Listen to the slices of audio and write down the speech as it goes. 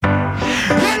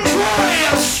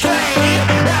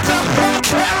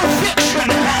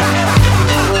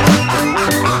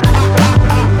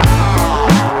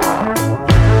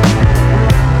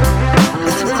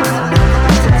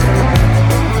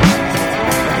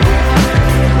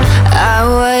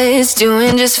is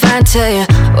doing just fine till you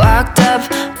walked up,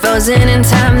 frozen in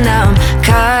time. Now I'm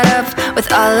caught up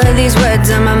with all of these words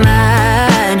on my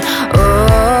mind.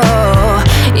 Oh,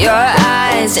 your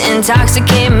eyes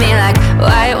intoxicate me like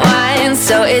white wine.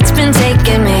 So it's been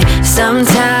taking me some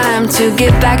time to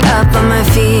get back up on my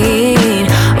feet.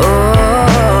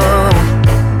 Oh,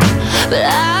 but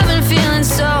I've been feeling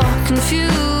so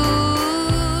confused.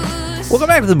 Welcome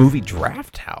back to the movie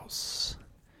Draft House.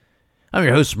 I'm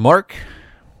your host, Mark.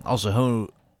 Also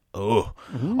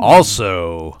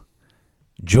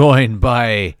joined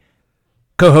by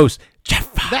co-host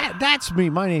Jeff. That's me.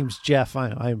 My name's Jeff.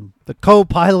 I'm the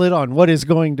co-pilot on what is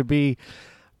going to be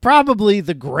probably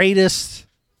the greatest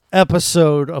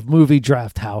episode of Movie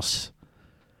Draft House.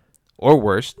 Or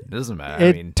worse, it doesn't matter.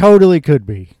 It totally could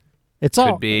be. It's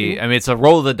a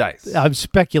roll of the dice. I'm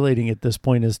speculating at this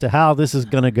point as to how this is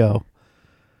going to go.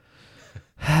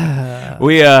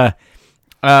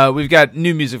 We've got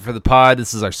new music for the pod.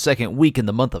 This is our second week in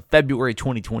the month of February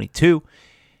 2022.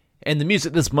 And the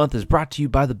music this month is brought to you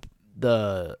by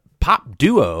the pop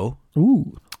duo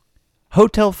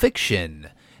Hotel Fiction.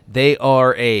 They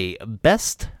are a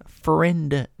best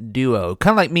friend duo,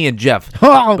 kind of like me and Jeff,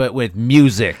 but with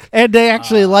music. And they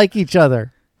actually like each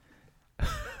other.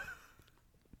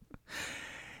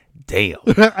 Damn.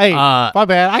 Hey, my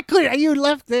bad. You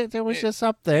left it. It was just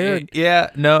up there. Yeah,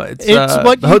 no, it's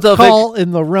what you call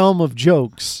in the realm of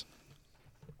jokes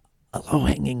a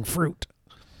low-hanging fruit.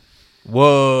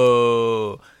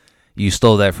 Whoa. You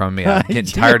stole that from me. I'm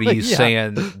getting tired of you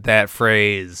saying that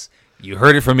phrase. You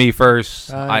heard it from me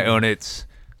first. I own it.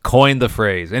 Coined the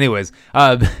phrase. Anyways,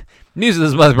 music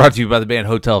this month brought to you by the band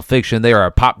Hotel Fiction. They are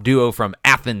a pop duo from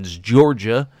Athens,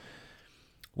 Georgia,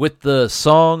 with the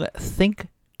song Think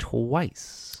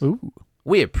Twice. Ooh.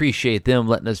 We appreciate them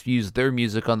letting us use their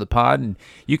music on the pod, and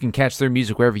you can catch their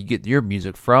music wherever you get your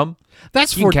music from. You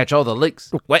can catch all the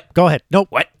links. What? Go ahead. Nope.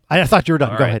 What? I thought you were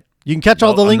done. All Go right. ahead. You can catch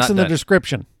all the links in the done.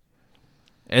 description.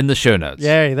 In the show notes.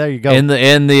 Yeah, there you go. In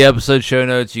the episode show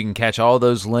notes, you can catch all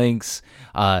those links.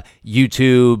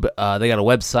 YouTube, they got a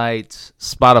website,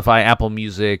 Spotify, Apple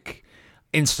Music,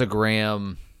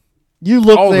 Instagram. You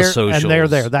look all there, the socials. and they're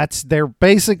there. They're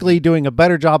basically doing a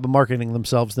better job of marketing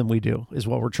themselves than we do, is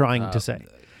what we're trying to say.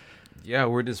 Yeah,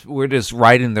 we're just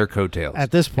riding their coattails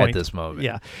at this point, at this moment.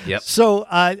 Yeah. Yep. So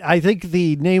I think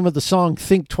the name of the song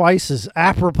 "Think Twice" is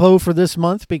apropos for this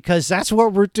month because that's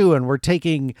what we're doing. We're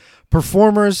taking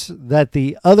performers that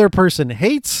the other person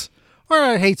hates,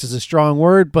 or hates is a strong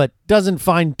word, but doesn't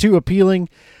find too appealing,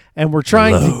 and we're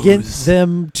trying to get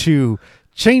them to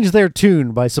change their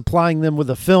tune by supplying them with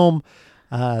a film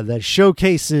that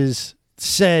showcases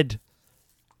said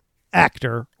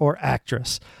actor or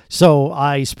actress. So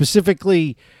I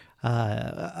specifically,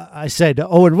 I said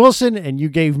Owen Wilson, and you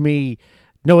gave me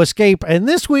No Escape. And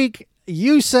this week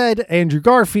you said Andrew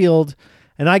Garfield,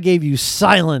 and I gave you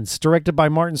Silence, directed by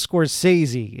Martin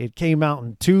Scorsese. It came out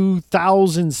in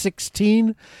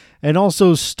 2016 and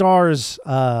also stars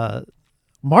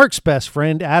Mark's best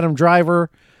friend, Adam Driver,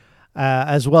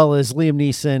 as well as Liam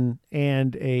Neeson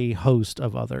and a host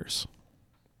of others.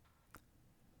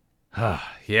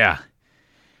 Yeah.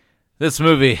 This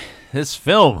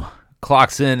film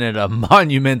clocks in at a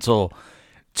monumental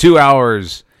 2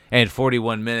 hours and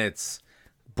 41 minutes.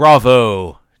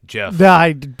 Bravo, Jeff.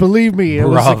 Believe me, it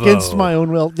was against my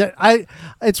own will.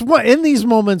 It's in these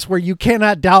moments where you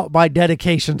cannot doubt my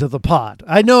dedication to the pod.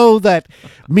 I know that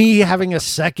me having a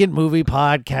second movie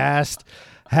podcast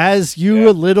has you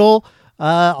a little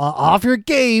off your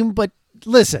game, but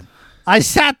listen, I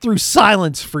sat through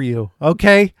Silence for you,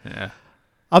 okay? Yeah.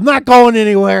 I'm not going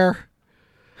anywhere.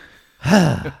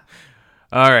 All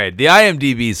right. The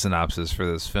IMDb synopsis for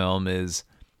this film is,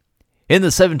 in the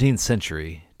 17th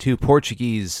century, two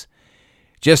Portuguese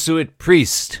Jesuit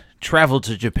priests traveled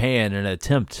to Japan in an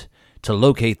attempt to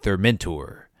locate their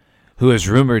mentor, who is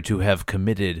rumored to have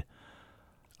committed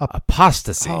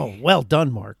apostasy. Oh, well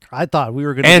done, Mark. I thought we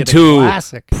were going to get a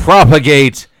classic.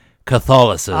 Propagate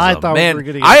Catholicism. I thought Man, we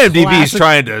were going to get IMDb is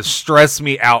trying to stress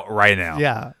me out right now.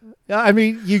 Yeah. I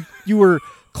mean, you were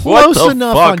close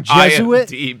enough on Jesuit.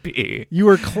 IMDb? You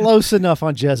were close enough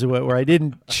on Jesuit where I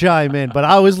didn't chime in, but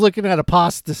I was looking at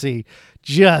apostasy,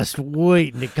 just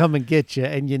waiting to come and get you,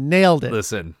 and you nailed it.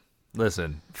 Listen.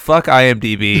 Fuck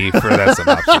IMDb for that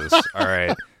synopsis. All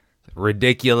right.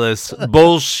 Ridiculous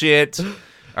bullshit.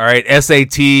 All right,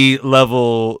 SAT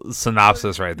level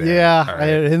synopsis right there. Yeah,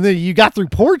 right. And then you got through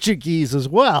Portuguese as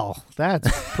well. That's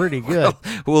pretty good.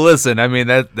 Well, listen, I mean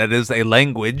that is a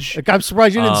language. I'm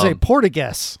surprised you didn't say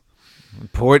Portuguese.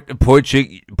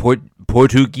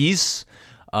 Portuguese.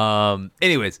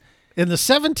 Anyways, in the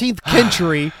 17th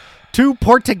century, Two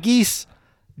Portuguese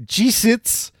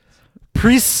Jesuits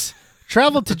priests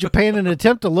traveled to Japan in an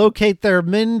attempt to locate their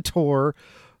mentor.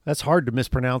 That's hard to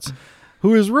mispronounce.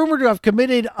 Who is rumored to have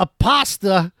committed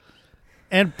apostasy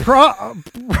and all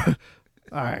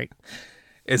right.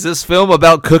 Is this film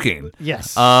about cooking?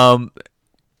 Yes.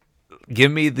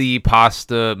 Give me the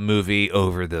pasta movie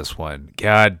over this one.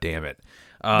 God damn it.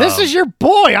 This is your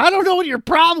boy. I don't know what your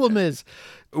problem is.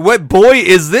 What boy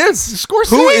is this? Scorsese.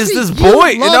 Who is this You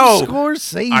boy? love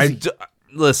Scorsese.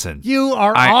 Listen. You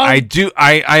are I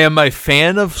am a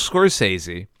fan of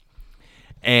Scorsese,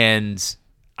 and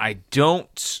I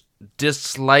don't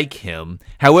dislike him.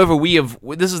 However,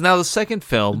 this is now the second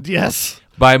film Yes.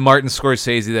 by Martin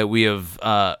Scorsese that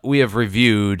we have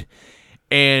reviewed,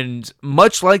 and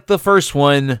much like the first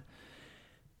one,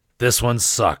 this one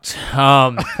sucked.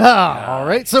 All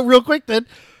right. So real quick then,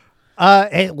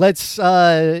 hey, let's.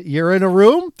 You're in a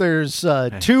room. There's 2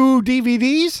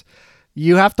 DVDs.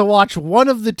 You have to watch one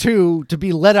of the 2 to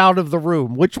be let out of the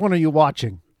room. Which one are you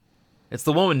watching? It's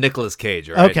the one with Nicolas Cage,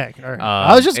 right? Okay. All right.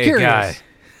 I was just curious.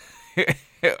 All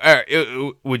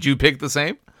right, would you pick the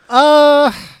same? There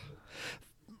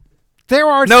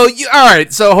are No. All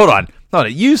right. So hold on. All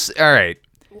right.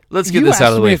 Let's get this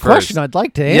out of the way You asked me a first. question I'd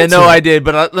like to answer. Yeah, no, I did,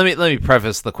 but let me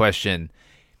preface the question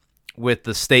with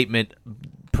the statement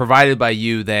provided by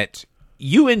you that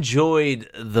you enjoyed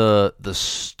the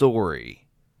story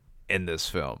in this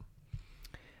film.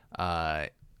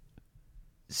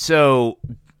 So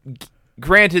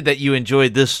granted that you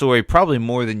enjoyed this story probably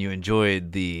more than you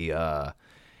enjoyed the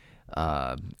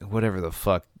whatever the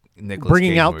fuck Nicolas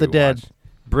Bringing Cage Out movie the Dead. was.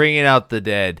 Bringing Out the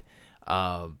Dead.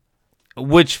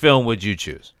 Which film would you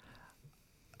choose?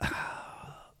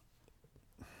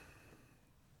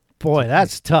 Boy,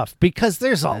 that's tough because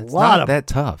there's a It's lot not of that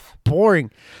tough.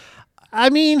 boring. I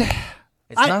mean,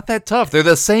 It's not that tough. They're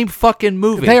the same fucking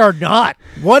movie. they are not.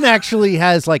 One actually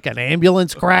has like an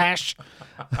ambulance crash.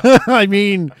 I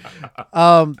mean,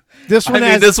 this one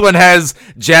has this one has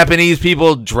Japanese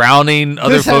people drowning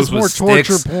other this folks has more with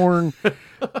torture sticks. porn.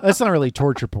 That's not really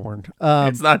torture porn.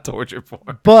 It's not torture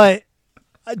porn. But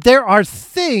there are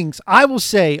things I will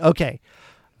say, okay,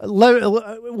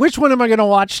 which one am I going to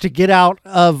watch to get out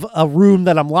of a room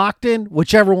that I'm locked in?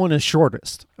 Whichever one is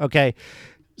shortest. Okay.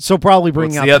 So probably bring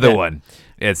It's out the other Dead. one.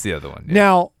 It's the other one. Yeah.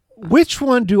 Now, which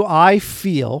one do I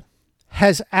feel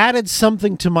has added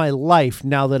something to my life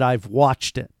now that I've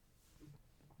watched it?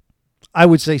 I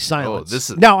would say Silence. This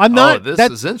is now, I'm not. Oh, this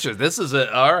that- is interesting. This is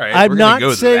all right. I'm we're gonna not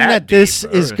go saying that deep. this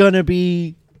is going to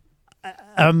be an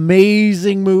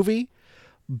amazing movie,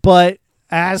 but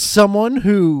as someone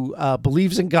who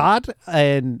believes in God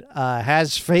and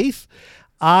has faith,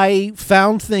 I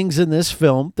found things in this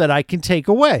film that I can take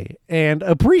away and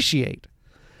appreciate.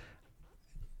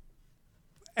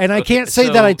 And I can't say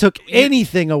that I took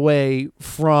anything away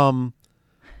from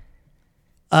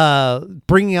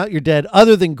Bringing Out Your Dead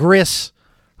other than Gris,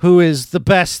 who is the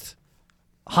best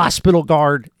hospital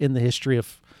guard in the history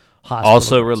of hospitals.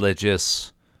 Also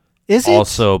religious. Is he?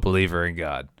 Also a believer in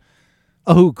God.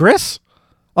 Oh, who, Gris?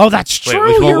 Oh, that's Wait, true.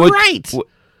 which one- You're which- right.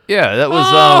 Yeah, that was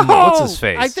Oh, what's his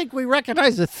face? I think we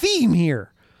recognize a theme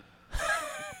here.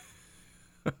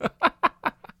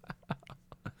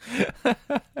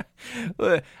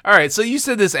 All right, so you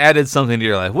said this added something to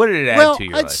your life. What did it add to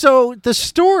your life? So the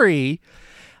story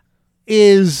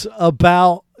is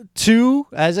about 2,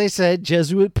 as I said,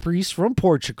 Jesuit priests from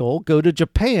Portugal go to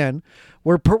Japan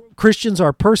where Christians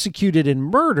are persecuted and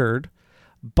murdered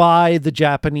by the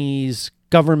Japanese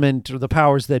government or the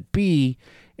powers that be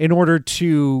in order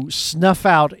to snuff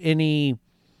out any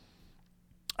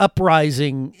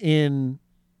uprising in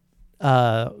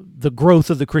the growth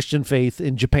of the Christian faith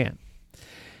in Japan.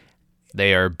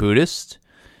 They are Buddhist.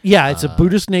 Yeah, it's a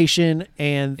Buddhist nation,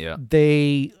 and Yeah.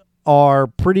 they are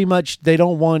pretty much, they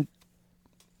don't want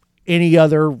any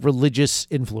other religious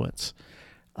influence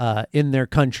in their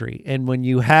country. And when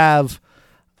you have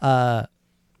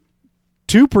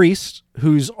 2 priests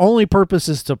whose only purpose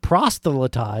is to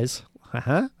proselytize,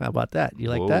 how about that? You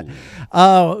like that?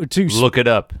 To Look it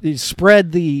up.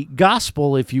 spread the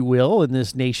gospel, if you will, in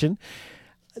this nation,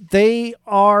 they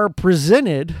are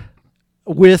presented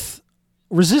with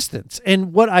resistance.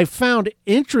 And what I found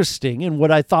interesting and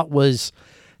what I thought was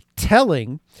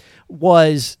telling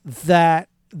was that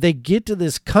they get to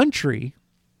this country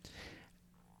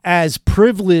as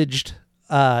privileged,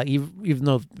 even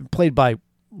though played by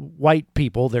white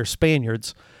people, they're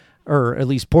Spaniards, or at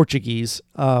least Portuguese,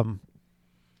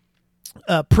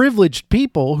 privileged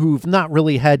people who've not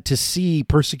really had to see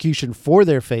persecution for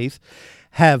their faith,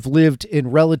 have lived in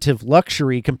relative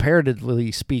luxury,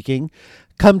 comparatively speaking,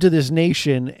 come to this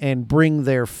nation and bring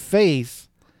their faith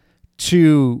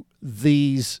to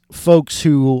these folks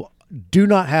who do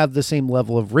not have the same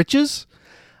level of riches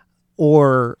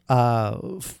or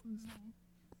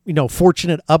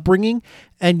fortunate upbringing,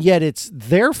 and yet it's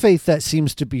their faith that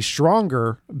seems to be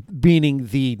stronger, meaning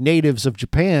the natives of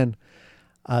Japan,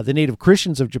 the native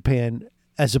Christians of Japan,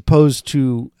 as opposed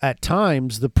to, at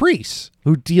times, the priests,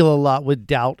 who deal a lot with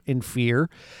doubt and fear,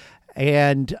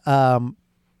 and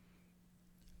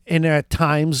at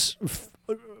times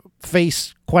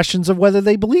face questions of whether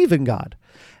they believe in God.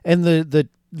 And the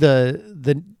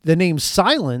name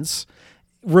Silence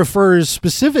refers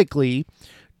specifically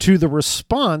to the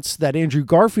response that Andrew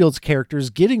Garfield's character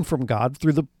is getting from God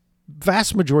through the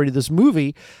vast majority of this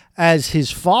movie, as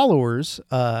his followers,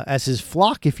 as his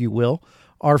flock, if you will,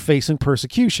 are facing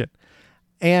persecution.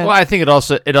 And well, I think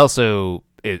it's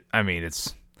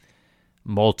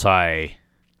multi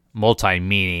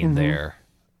meaning there.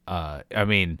 I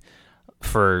mean,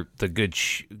 for the good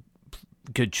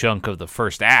chunk of the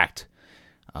first act,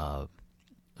 Andrew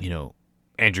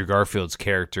Garfield's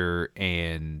character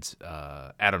and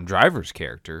Adam Driver's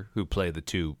character, who play the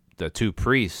two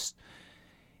priests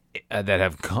that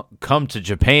have come to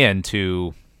Japan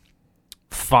to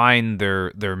find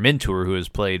their mentor, who is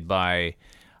played by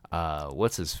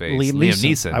what's his face, Liam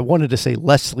Neeson. I wanted to say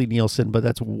Leslie Nielsen, but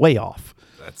that's way off.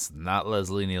 That's not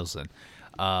Leslie Nielsen.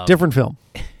 Different film.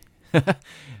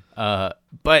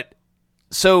 But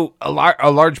so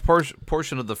a large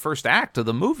portion of the first act of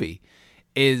the movie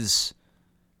is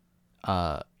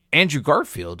Andrew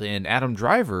Garfield and Adam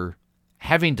Driver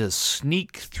having to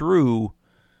sneak through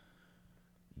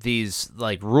these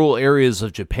like rural areas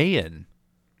of Japan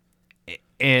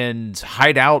and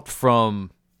hide out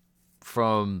from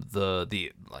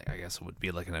the like, I guess it would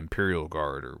be like an Imperial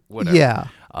Guard or whatever. Yeah.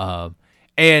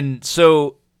 And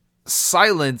so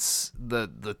Silence,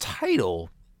 the title,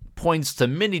 points to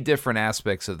many different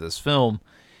aspects of this film.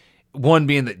 One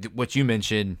being that what you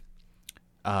mentioned,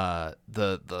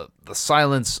 the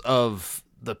silence of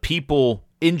the people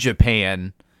in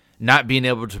Japan not being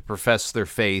able to profess their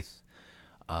faith.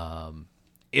 So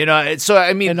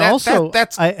I mean, and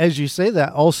that's as you say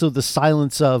that, also the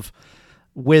silence of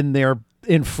when they're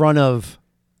in front of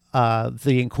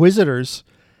the Inquisitors,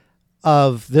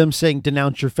 of them saying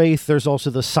denounce your faith. There's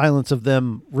also the silence of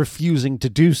them refusing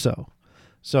to do so.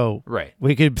 So right,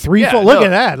 we could look at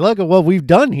that. Look at what we've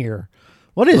done here.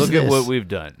 What is this? Look at what we've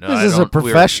done. No, is this a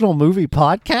professional movie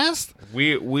podcast?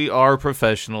 We are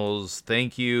professionals.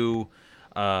 Thank you,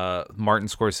 Martin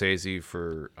Scorsese,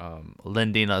 for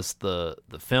lending us the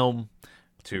film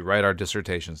to write our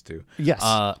dissertations to. Yes.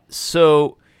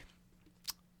 So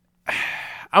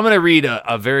I'm going to read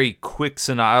a very quick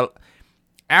synopsis.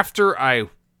 After I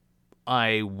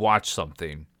watch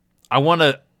something, I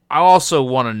also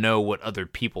want to know what other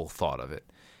people thought of it.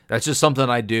 That's just something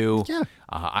I do. Yeah.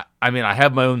 I mean, I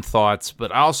have my own thoughts,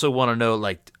 but I also want to know,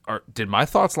 like, did my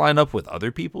thoughts line up with other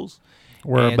people's?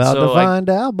 We're about to find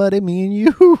out, buddy. Me and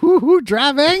you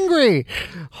Drive Angry.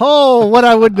 Oh, what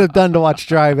I wouldn't have done to watch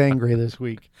Drive Angry this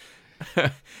week.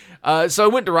 So I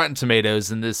went to Rotten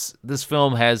Tomatoes, and this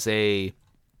film has a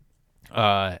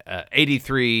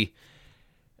 83%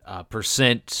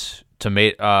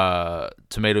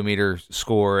 tomato meter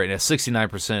score and a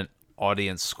 69%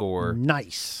 audience score.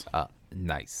 Nice.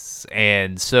 Nice.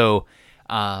 And so,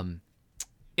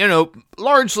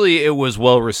 largely it was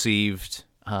well received.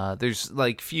 There's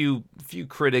like few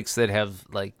critics that have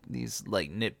like these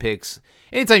like nitpicks.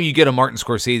 Anytime you get a Martin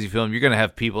Scorsese film, you're going to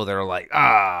have people that are like,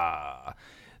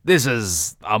 this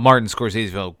is a Martin Scorsese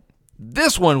film.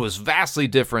 This one was vastly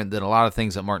different than a lot of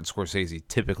things that Martin Scorsese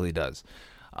typically does.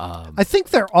 I think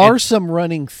there are some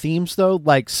running themes, though.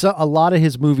 Like a lot of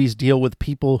his movies deal with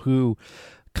people who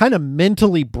kind of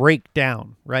mentally break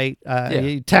down, right?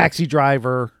 Taxi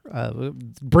Driver,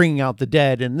 Bringing Out the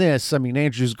Dead, and this. I mean,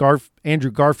 Andrew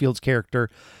Garfield's character,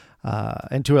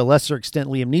 and to a lesser extent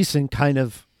Liam Neeson, kind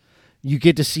of, you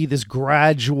get to see this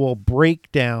gradual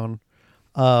breakdown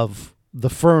of the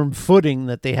firm footing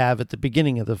that they have at the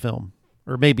beginning of the film,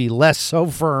 or maybe less so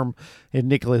firm in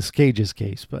Nicolas Cage's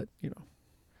case, but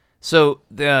So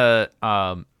the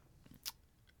not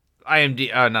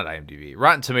IMDb,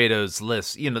 Rotten Tomatoes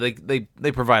list,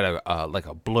 they provide a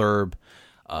blurb,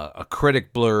 a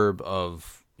critic blurb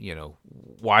of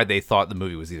why they thought the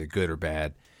movie was either good or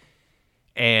bad,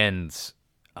 and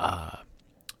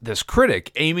this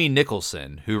critic Amy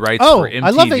Nicholson, who writes for MTV. I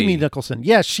love Amy Nicholson.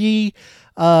 Yeah, she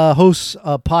hosts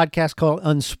a podcast called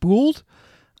Unspooled.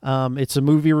 It's a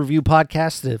movie review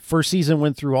podcast. The first season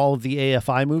went through all of the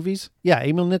AFI movies. Yeah,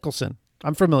 Amy Nicholson.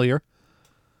 I'm familiar.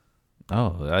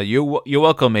 Oh, you're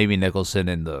welcome, Amy Nicholson,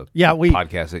 in the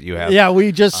podcast that you have. Yeah,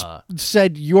 we just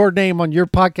said your name on your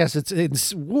podcast.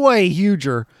 It's way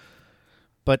huger,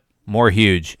 but more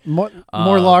huge, more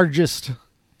largest.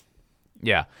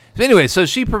 Yeah. So anyway, so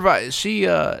she provides she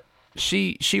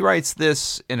writes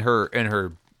this in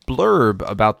her blurb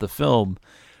about the film.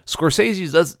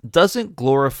 Scorsese doesn't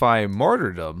glorify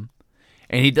martyrdom,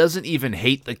 and he doesn't even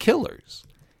hate the killers.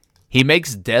 He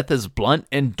makes death as blunt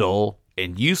and dull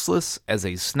and useless as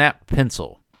a snapped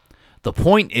pencil. The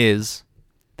point is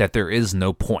that there is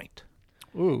no point.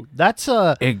 Ooh, that's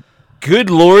And good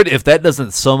Lord, if that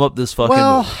doesn't sum up this fucking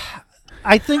movie.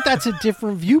 I think that's a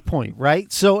different viewpoint,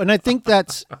 right? So, and I think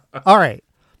that's all right.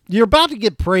 You're about to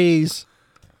get praise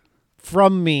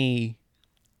from me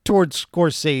towards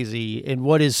Scorsese in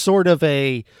what is sort of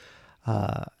a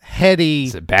heady,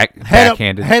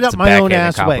 backhanded, head up my own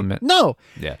ass compliment. way. No,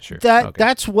 yeah, sure.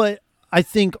 That's what I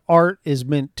think art is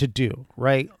meant to do,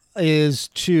 right? Is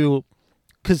to,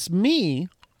 because me,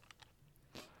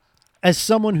 as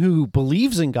someone who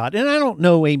believes in God, and I don't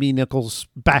know Amy Nichols'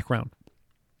 background,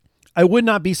 I would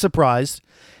not be surprised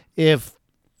if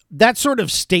that sort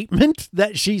of statement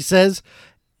that she says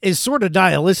is sort of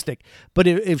nihilistic. But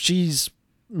if she's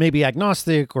maybe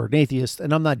agnostic or an atheist,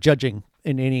 and I'm not judging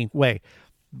in any way,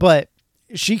 but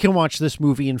she can watch this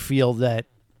movie and feel that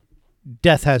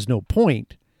death has no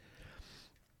point.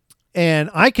 And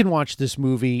I can watch this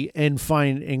movie and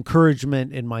find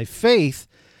encouragement in my faith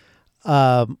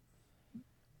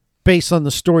based on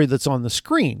the story that's on the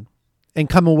screen and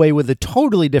come away with a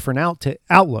totally different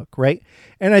outlook, right?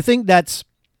 And I think that's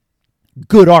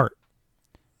good art.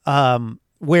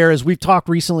 Whereas we've talked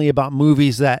recently about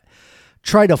movies that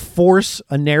try to force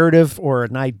a narrative or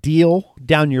an ideal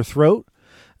down your throat,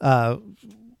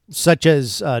 such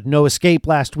as No Escape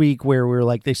last week, where we were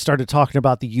like, they started talking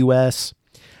about the U.S.,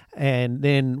 and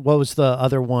then what was the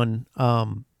other one? What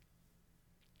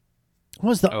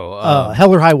was the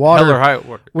Hell or High Water?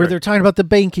 Where they're talking about the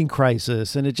banking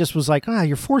crisis, and it just was like,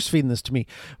 you're force feeding this to me.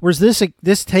 Whereas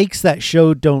this takes that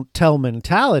show don't tell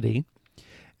mentality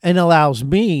and allows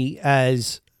me,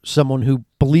 as someone who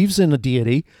believes in a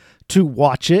deity, to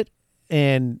watch it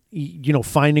and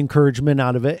find encouragement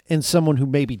out of it, and someone who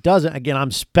maybe doesn't. Again,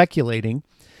 I'm speculating.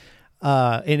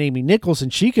 And Amy Nichols,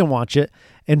 and she can watch it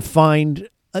and find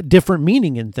a different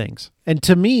meaning in things. And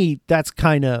to me, that's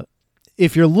kind of,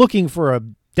 if you're looking for a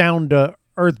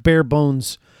down-to-earth,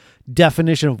 bare-bones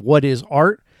definition of what is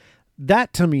art,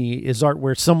 that to me is art,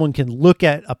 where someone can look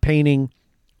at a painting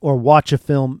or watch a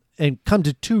film and come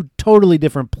to two totally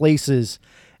different places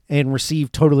and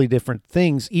receive totally different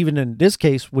things, even in this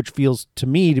case, which feels to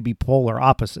me to be polar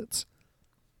opposites.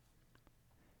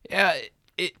 Yeah,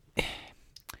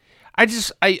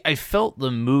 I felt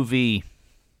the movie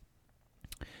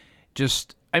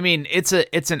just, I mean, it's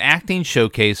an acting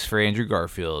showcase for Andrew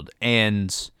Garfield, and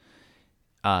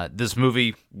this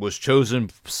movie was chosen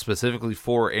specifically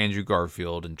for Andrew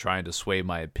Garfield, and trying to sway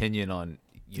my opinion on,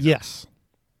 yes,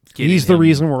 he's the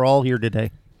reason we're all here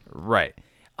today. Right.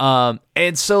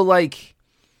 And so, like,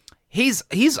 he's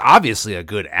obviously a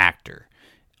good actor.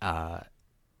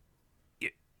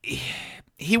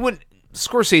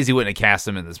 Scorsese wouldn't have cast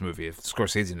him in this movie if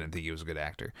Scorsese didn't think he was a good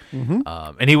actor. Mm-hmm.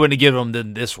 And he wouldn't have given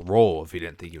him this role if he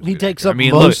didn't think he was a good actor. He takes up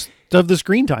most of the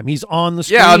screen time. He's on the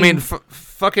screen. Yeah, I mean,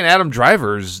 fucking Adam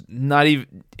Driver's not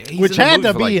even... Which had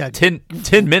to be like 10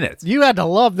 minutes. You had to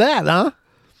love that, huh?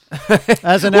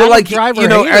 As an Adam Driver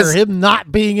hater, him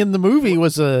not being in the movie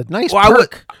was a nice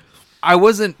perk. I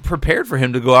wasn't prepared for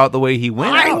him to go out the way he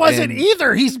went. I wasn't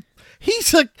either. He's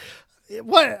a...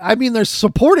 What I mean, there's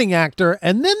supporting actor,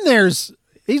 and then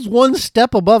he's one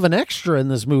step above an extra in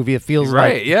this movie. It feels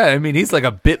right. like, Yeah. I mean, he's like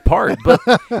a bit part, but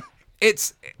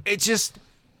it's just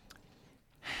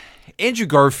Andrew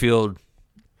Garfield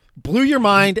blew your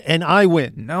mind, and I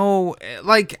win. No,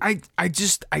 like I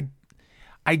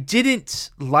didn't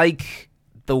like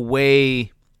the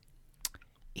way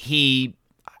he.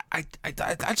 I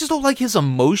just don't like his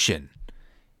emotion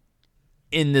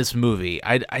in this movie.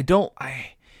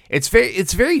 It's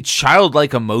very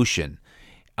childlike emotion.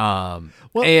 And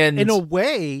in a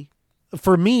way,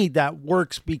 for me, that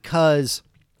works because,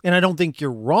 and I don't think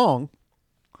you're wrong,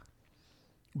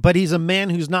 but he's a man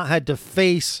who's not had to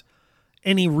face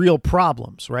any real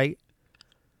problems, right?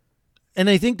 And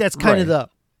I think that's kind of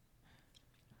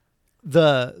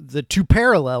the two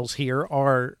parallels here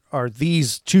are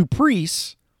these two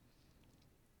priests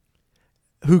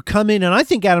who come in, and I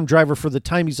think Adam Driver, for the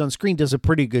time he's on screen, does a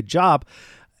pretty good job.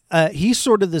 He's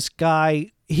sort of this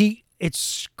guy.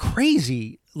 It's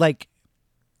crazy. Like,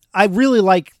 I really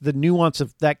like the nuance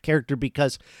of that character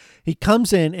because he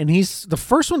comes in and he's the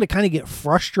first one to kind of get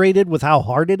frustrated with how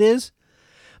hard it is.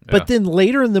 But then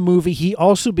later in the movie, he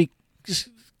also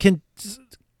can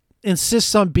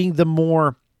insists on being the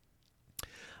more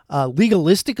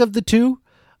legalistic of the two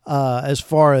as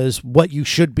far as what you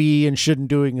should be and shouldn't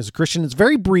doing as a Christian. It's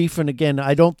very brief. And again,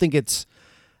 I don't think it's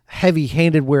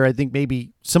heavy-handed where I think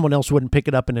maybe someone else wouldn't pick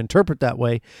it up and interpret that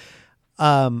way.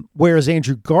 Whereas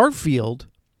Andrew Garfield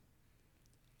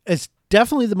is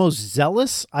definitely the most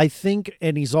zealous, I think,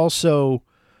 and he's also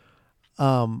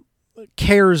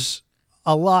cares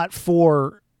a lot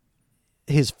for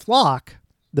his flock,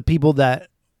 the people that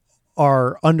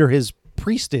are under his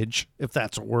priestage, if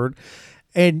that's a word.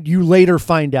 And you later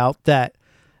find out that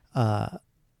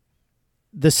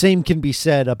the same can be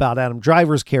said about Adam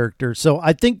Driver's character. So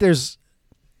I think there's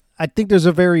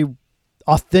a very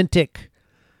authentic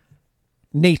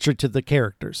nature to the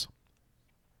characters.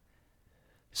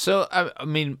 So, I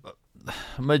mean,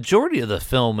 majority of the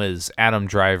film is Adam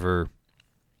Driver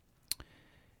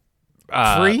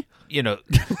free.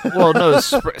 Well, no,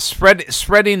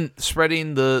 spreading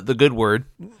the good word,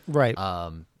 right?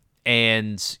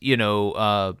 And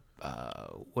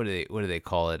what do they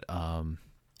call it?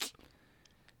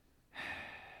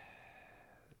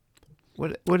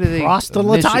 What do they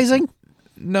proselytizing?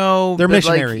 No, they're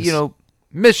missionaries.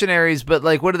 Missionaries. But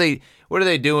like, what are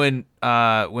they doing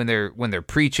when they're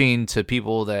preaching to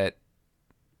people that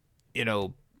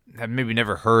have maybe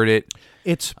never heard it?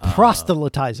 It's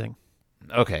proselytizing.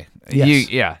 Okay. Yes.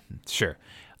 Yeah, sure.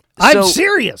 I'm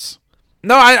serious.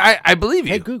 No, I believe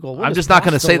you. Hey, Google, what I'm is just not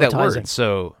going to say that proselytizing? word.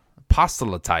 So,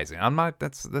 proselytizing. I'm not.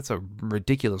 That's a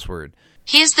ridiculous word.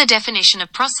 Here's the definition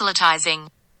of proselytizing.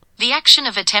 The action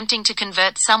of attempting to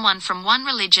convert someone from one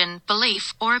religion,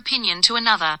 belief, or opinion to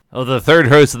another. Oh, the third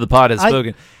host of the pod has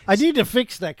spoken. I need to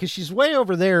fix that because she's way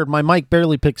over there. My mic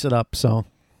barely picks it up. So,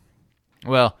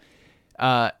 well,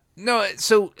 no.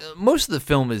 So most of the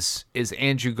film is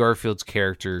Andrew Garfield's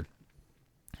character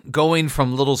going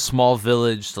from little small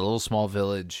village to little small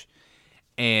village,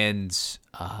 and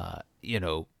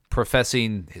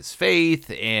professing his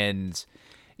faith and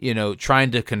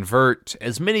trying to convert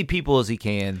as many people as he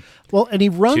can. Well, and he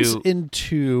runs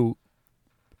into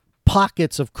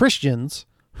pockets of Christians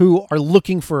who are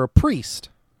looking for a priest.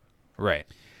 Right.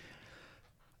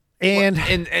 And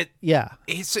yeah.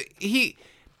 He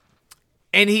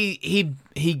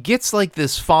gets like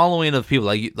this following of people,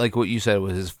 like what you said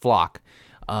with his flock.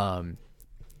 And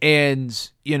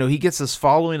he gets this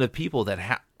following of people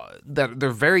that they're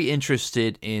very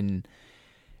interested in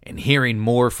hearing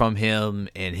more from him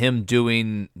and him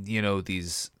doing,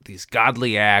 these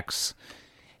godly acts.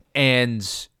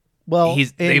 And well,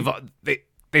 they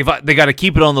got to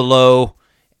keep it on the low.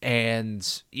 And,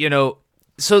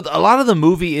 so a lot of the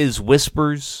movie is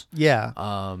whispers.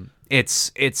 Yeah.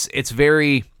 It's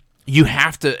very, you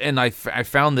have to, and I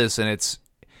found this, and it's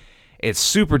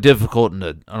super difficult in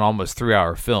an almost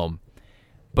 3-hour film.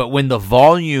 But when the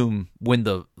volume, when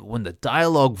the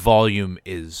dialogue volume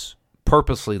is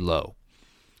purposely low,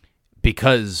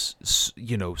 because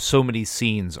so many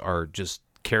scenes are just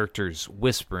characters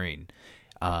whispering,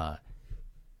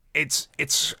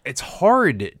 it's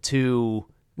hard to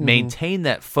maintain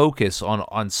that focus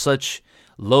on such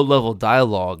low level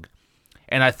dialogue.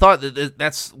 And I thought that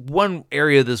that's one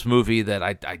area of this movie that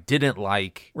I didn't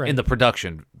like in the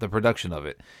production of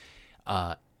it,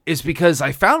 is because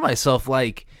I found myself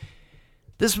like,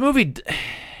 this movie,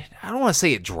 I don't want to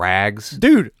say it drags.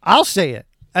 Dude, I'll say it.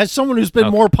 As someone who's been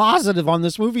more positive on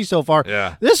this movie so far,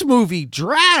 this movie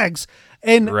drags.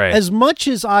 And as much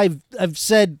as I've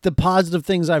said the positive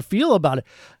things I feel about it,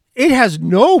 it has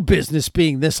no business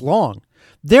being this long.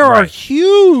 There are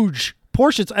huge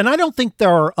portions, and I don't think there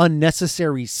are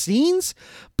unnecessary scenes,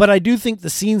 but I do think the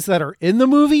scenes that are in the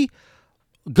movie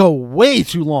go way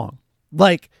too long.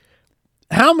 Like,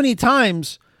 how many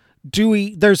times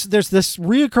there's this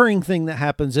reoccurring thing that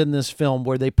happens in this film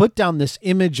where they put down this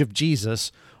image of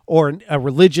Jesus or a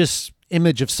religious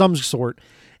image of some sort,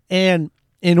 and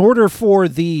in order for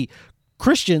the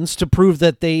Christians to prove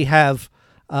that they have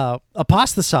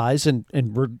apostatized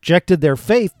and rejected their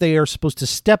faith, they are supposed to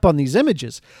step on these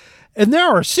images. And there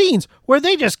are scenes where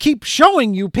they just keep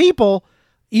showing you people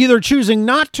either choosing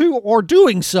not to or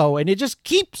doing so, and it just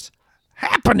keeps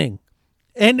happening.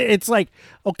 And it's like,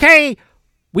 okay,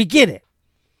 we get it,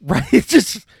 right?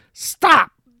 Just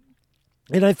stop.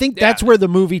 And I think that's where the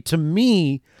movie, to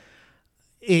me,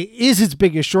 is its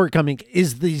biggest shortcoming,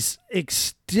 is these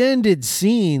extended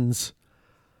scenes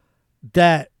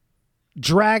that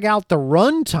drag out the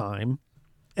runtime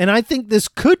And I think this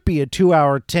could be a 2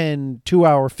 hour 10, 2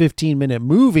 hour 15-minute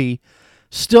movie,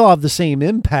 still have the same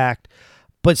impact,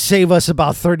 but save us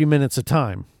about 30 minutes of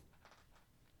time.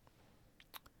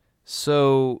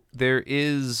 So there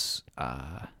is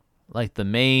like the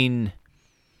main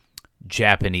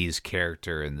Japanese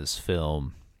character in this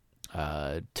film,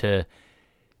 Tadanobu.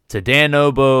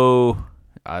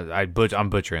 I'm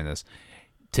butchering this.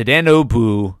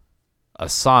 Tadanobu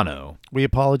Asano. We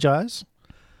apologize.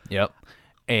 Yep,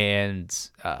 and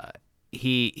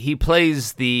he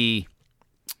plays the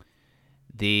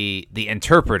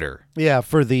interpreter. Yeah,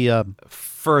 for the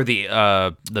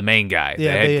main guy.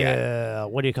 The head guy.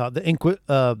 What do you call it?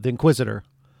 The Inquisitor.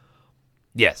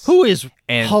 Yes, Who is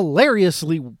And-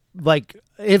 hilariously, like,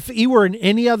 if he were in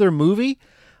any other movie,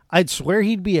 I'd swear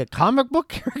he'd be a comic book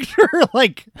character.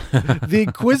 Like, the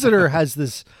Inquisitor has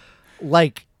this,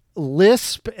 like,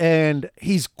 lisp, and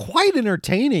he's quite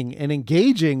entertaining and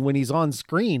engaging when he's on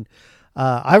screen.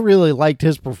 I really liked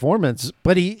his performance,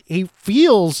 but he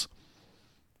feels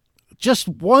just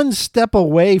one step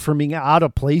away from being out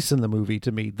of place in the movie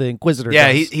to me. The Inquisitor.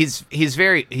 Yeah, does. he's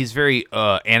very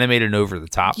animated and over the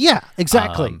top. Yeah,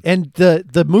 exactly. And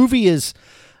the movie is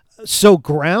so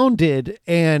grounded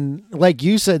and, like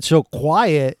you said, so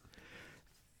quiet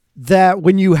that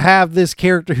when you have this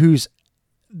character who's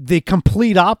the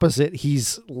complete opposite,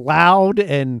 he's loud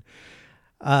and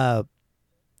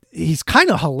he's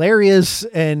kind of hilarious,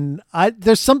 and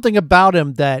there's something about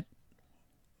him that,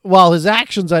 while his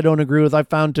actions I don't agree with, I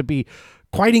found to be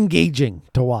quite engaging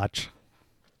to watch.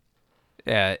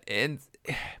 Yeah, and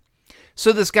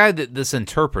so this guy, this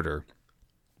interpreter,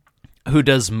 who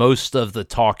does most of the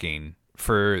talking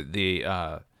for the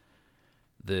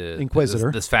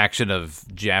Inquisitor, this faction of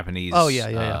Japanese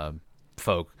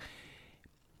folk,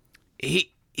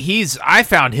 I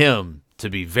found him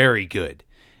to be very good.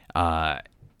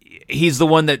 He's the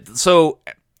one that, so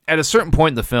at a certain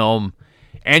point in the film,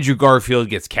 Andrew Garfield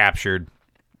gets captured,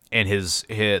 and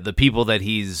the people that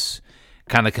he's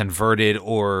kind of converted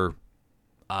or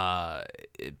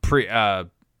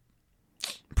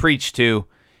preached to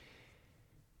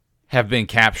have been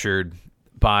captured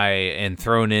and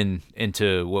thrown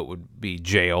into what would be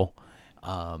jail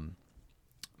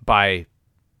by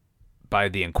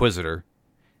the Inquisitor.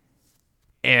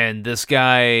 And this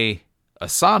guy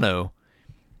Asano,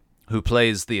 who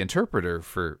plays the interpreter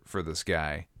for this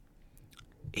guy,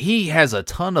 he has a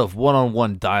ton of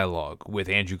one-on-one dialogue with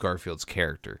Andrew Garfield's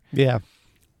character. Yeah.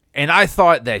 And I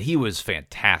thought that he was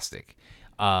fantastic.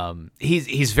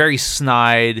 He's very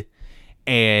snide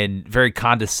and very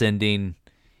condescending,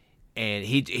 and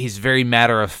he's very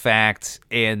matter of fact.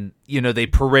 And they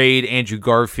parade Andrew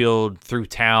Garfield through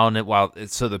town,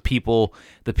 so the people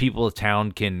of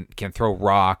town can throw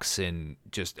rocks and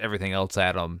just everything else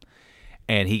at him.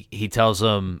 And he tells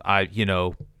them,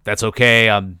 that's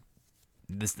okay.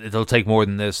 It'll take more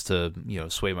than this to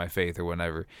sway my faith or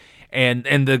whatever. And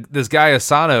this guy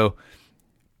Asano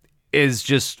is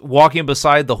just walking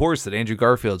beside the horse that Andrew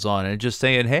Garfield's on and just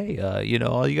saying, hey,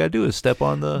 all you gotta do is step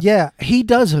on the... Yeah, he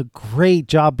does a great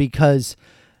job, because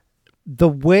the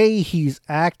way he's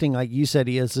acting, like you said,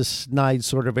 he has this snide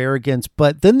sort of arrogance,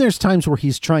 but then there's times where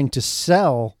he's trying to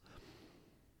sell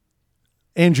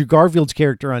Andrew Garfield's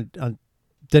character on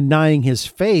denying his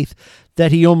faith,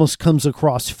 that he almost comes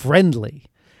across friendly.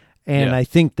 And Yeah. I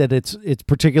think that it's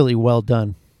particularly well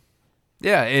done.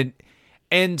 Yeah,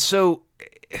 and so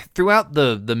throughout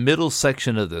the middle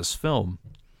section of this film,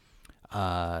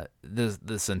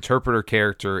 this interpreter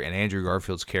character and Andrew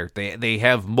Garfield's character, they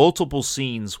have multiple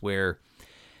scenes where,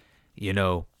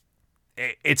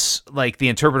 it's like the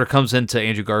interpreter comes into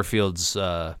Andrew Garfield's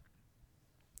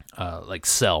like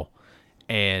cell,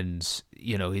 and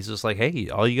he's just like, hey,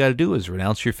 all you got to do is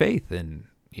renounce your faith, and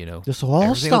This will all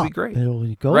everything will stop. be great.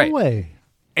 It'll go Right. away.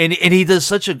 And he does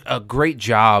such a great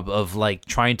job of like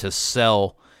trying to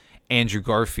sell Andrew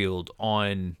Garfield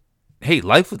on, hey,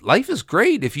 life is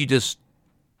great if you just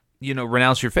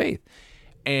renounce your faith.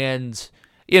 And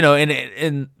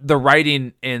and the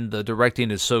writing and the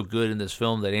directing is so good in this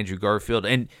film that Andrew Garfield,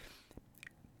 and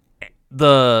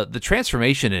the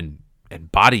transformation in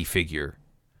body figure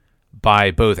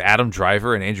by both Adam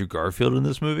Driver and Andrew Garfield in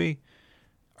this movie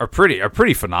are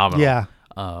pretty phenomenal. Yeah.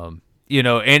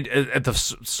 And at the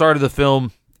start of the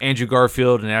film, Andrew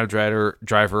Garfield and Adam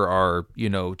Driver are,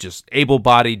 just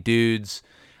able-bodied dudes.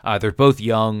 They're both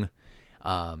young.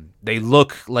 They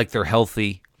look like they're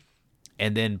healthy.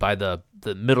 And then by the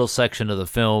middle section of the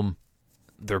film,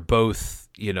 they're both,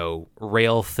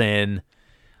 rail thin,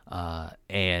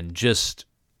 and just,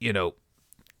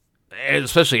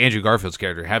 especially Andrew Garfield's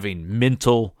character having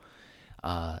mental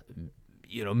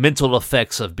mental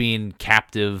effects of being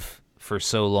captive for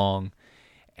so long.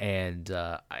 And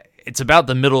it's about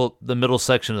the middle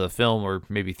section of the film, or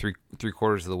maybe three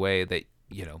quarters of the way, that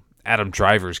Adam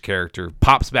Driver's character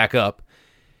pops back up,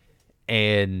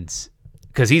 and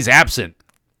because he's absent,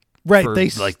 right? For,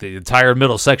 like the entire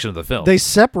middle section of the film. They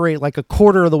separate like a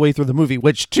quarter of the way through the movie,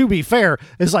 which, to be fair,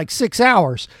 is like 6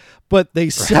 hours. But they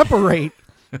separate,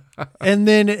 and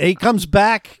then he comes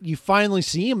back. You finally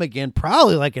see him again,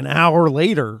 probably like an hour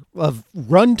later of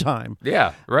runtime.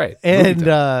 Yeah, right. And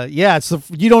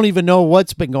you don't even know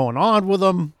what's been going on with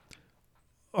him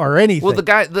or anything. Well, the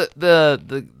guy,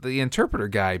 the interpreter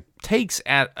guy, takes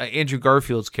at Andrew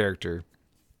Garfield's character,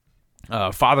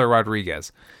 Father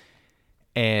Rodriguez,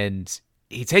 and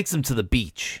he takes him to the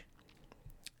beach,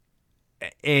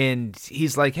 and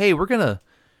he's like, "Hey, we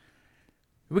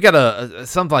got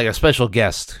something like a special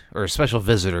guest or a special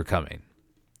visitor coming,"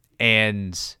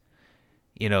 and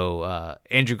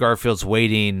Andrew Garfield's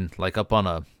waiting like up on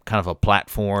a kind of a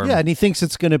platform. Yeah, and he thinks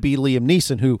it's going to be Liam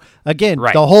Neeson, who, again,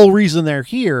 Right. the whole reason they're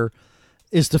here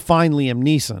is to find Liam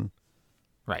Neeson.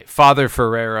 Right, Father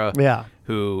Ferreira. Yeah.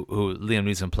 Who Liam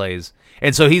Neeson plays,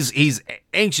 and so he's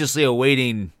anxiously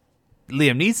awaiting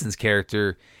Liam Neeson's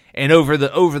character, and over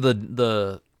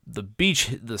the beach,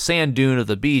 the sand dune of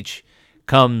the beach,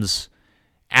 comes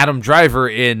Adam Driver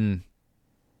in,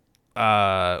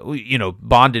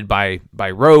 bonded by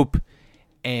rope,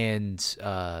 and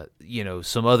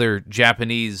some other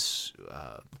Japanese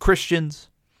Christians,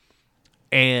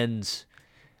 and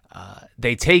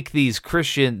they take these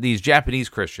Japanese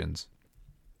Christians,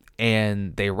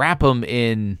 and they wrap them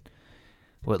in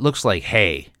what looks like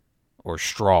hay or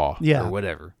straw, Yeah. or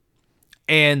whatever,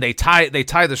 and they tie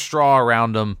the straw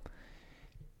around them,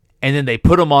 and then they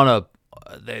put them on a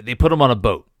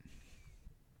boat,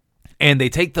 and they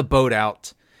take the boat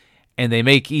out, and they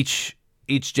make each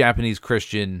Japanese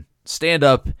Christian stand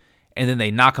up, and then they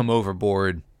knock them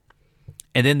overboard,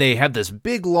 and then they have this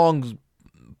big long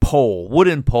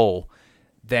wooden pole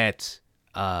that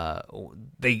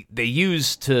they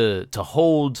use to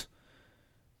hold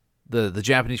the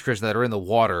Japanese Christians that are in the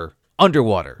water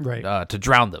underwater, right, to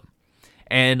drown them.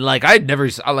 And like I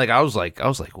was like,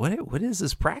 what is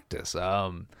this practice?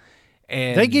 And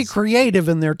They get creative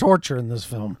in their torture in this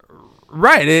film.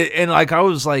 right, and like I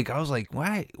was like,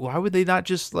 why would they not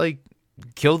just like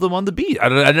kill them on the beach? I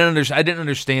didn't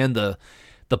understand the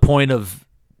point of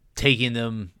taking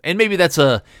them, and maybe that's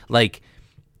this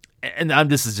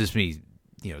is just me,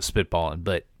 spitballing,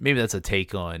 but maybe that's a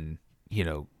take on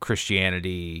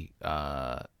Christianity,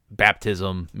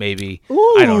 baptism, maybe.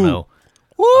 Ooh. I don't know.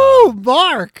 Woo,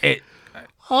 Mark!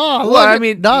 Well, look I at-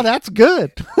 mean, no, that's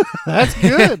good. That's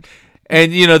good.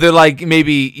 and they're like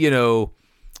maybe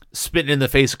spitting in the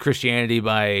face of Christianity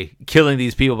by killing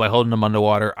these people by holding them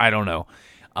underwater. I don't know.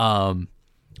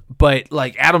 But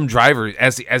like Adam Driver,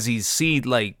 as he see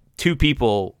like two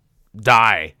people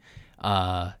die,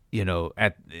 at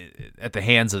the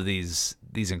hands of these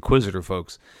Inquisitor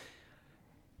folks,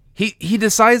 he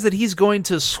decides that he's going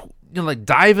to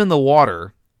dive in the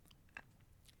water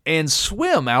and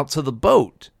swim out to the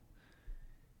boat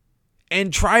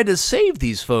and try to save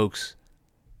these folks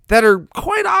that are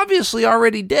quite obviously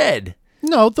already dead.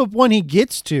 No, the one he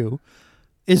gets to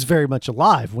is very much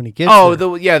alive when he gets Oh,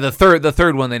 there. the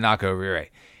third one they knock over, you're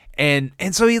right. And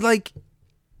so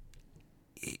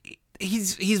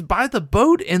he's by the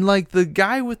boat, and like the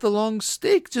guy with the long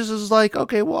stick just is like,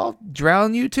 okay, well, I'll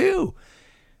drown you too.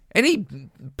 And he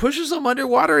pushes him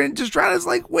underwater and just drowns. It's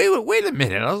like, wait a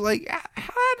minute. I was like,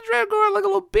 how did Driver go out like a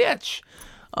little bitch?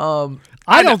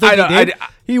 I don't think he did.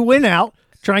 He went out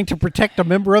trying to protect a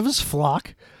member of his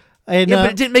flock. And Yeah,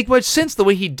 but it didn't make much sense the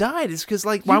way he died. It's because,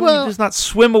 like, why would Well- you just not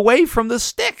swim away from the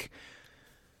stick?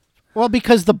 well,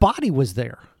 because the body was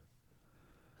there.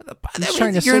 He's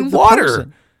trying to You're save in the water.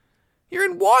 person. You're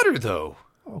in water, though.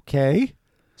 Okay.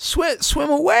 Swim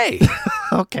away.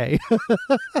 Okay.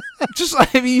 Just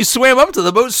like if you swam up to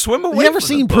the boat, swim away. You ever from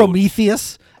seen the boat.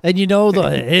 Prometheus? And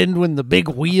the end when the big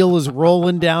wheel is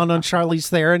rolling down on Charlize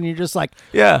Theron, and you're just like,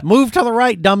 Yeah. move to the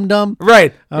right, dum-dum.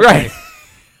 Right. Okay. Right.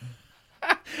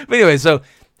 But anyway, so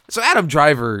Adam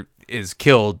Driver is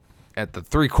killed at the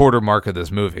 3/4 mark of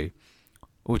this movie,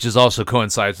 which is also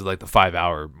coincides with like the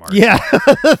 5-hour mark. Yeah,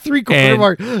 3/4 And-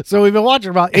 mark. So we've been watching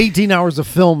about 18 hours of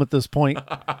film at this point.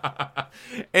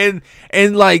 And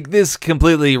like this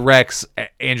completely wrecks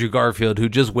Andrew Garfield, who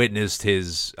just witnessed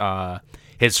his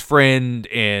friend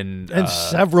and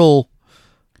Several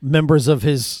members of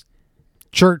his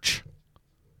church.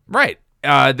 right.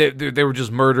 They were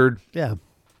just murdered. Yeah.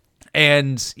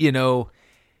 And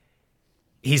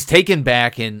he's taken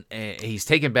back, and he's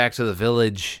taken back to the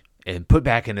village, and put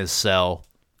back in his cell.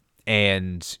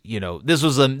 And this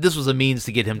was a means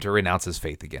to get him to renounce his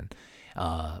faith again,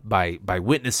 by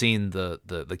witnessing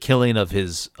the killing of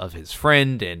his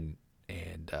friend and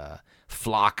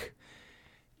flock.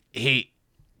 The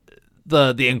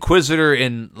Inquisitor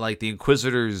and like the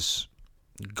Inquisitor's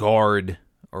guard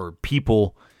or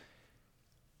people,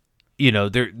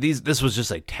 this was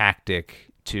just a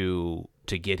tactic to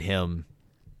get him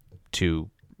to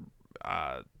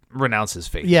renounce his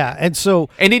faith. Yeah,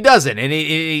 and he doesn't,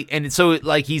 and so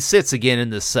like he sits again in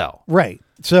this cell. Right.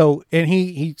 So and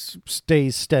he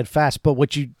stays steadfast, but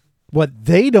what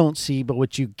they don't see, but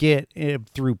what you get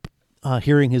through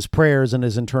hearing his prayers and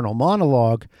his internal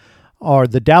monologue are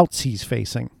the doubts he's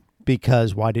facing.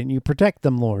 Because why didn't you protect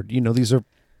them, Lord? These are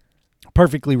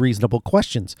perfectly reasonable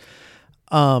questions.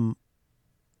 I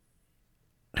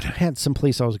had some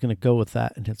place I was going to go with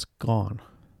that, and it's gone.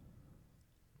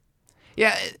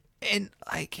 Yeah, and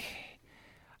like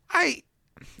I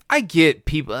get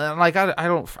people like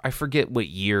I forget what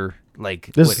year,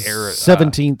 like this what era,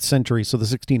 17th century, so the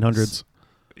 1600s.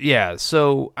 Yeah,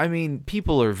 so I mean,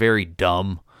 people are very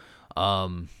dumb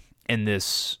in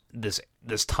this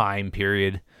time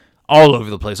period. All over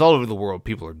the place, all over the world,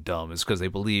 people are dumb. It's because they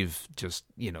believe just,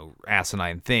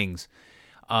 asinine things.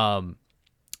 And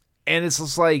it's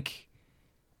just like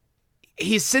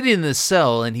he's sitting in this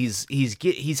cell and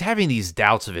he's having these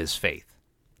doubts of his faith.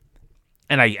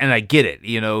 And I get it.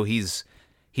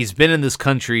 He's been in this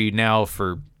country now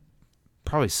for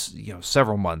probably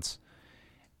several months.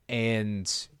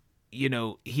 And he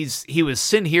was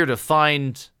sent here to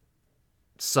find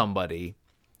somebody.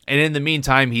 And in the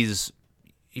meantime, he's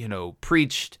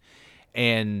preached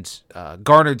and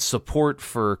garnered support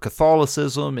for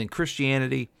Catholicism and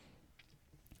Christianity.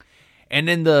 And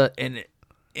in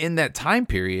that time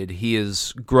period, he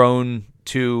has grown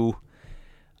to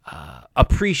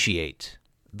appreciate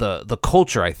the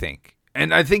culture, I think.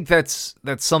 And I think that's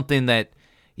something that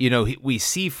we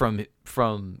see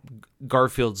from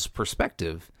Garfield's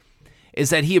perspective, is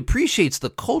that he appreciates the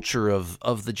culture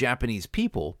of the Japanese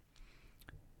people,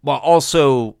 while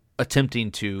also attempting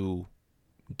to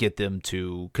get them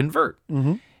to convert.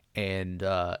 Mm-hmm. And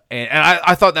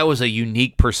I thought that was a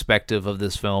unique perspective of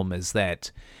this film, is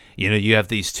that, you have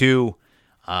these two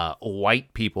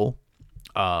white people,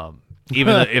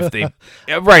 even if they,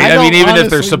 right. I mean, even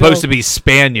if they're supposed to be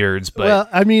Spaniards, but well,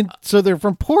 I mean, so they're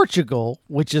from Portugal,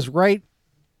 which is right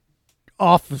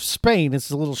off of Spain. It's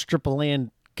a little strip of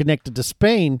land connected to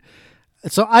Spain.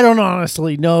 So I don't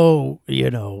honestly know,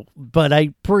 but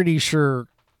I'm pretty sure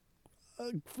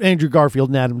Andrew Garfield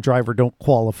and Adam Driver don't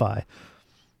qualify.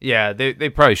 Yeah, they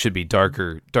probably should be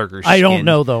darker skinned. I don't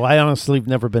know, though. I honestly have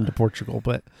never been to Portugal,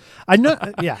 but I know.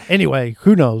 Yeah, anyway,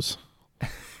 who knows?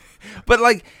 But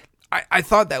like, I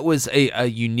thought that was a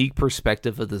unique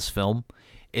perspective of this film,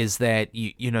 is that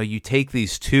you take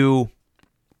these two,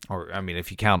 or I mean,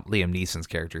 if you count Liam Neeson's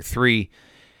character, three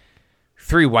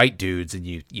white dudes, and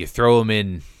you throw them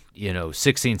in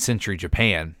 16th century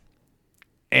Japan,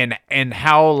 and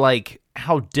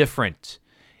how different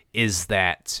is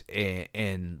that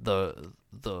in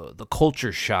the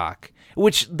culture shock,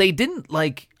 which they didn't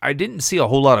like. I didn't see a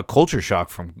whole lot of culture shock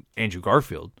from Andrew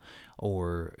Garfield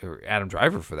or Adam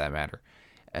Driver, for that matter,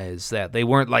 is that they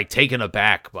weren't like taken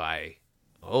aback by,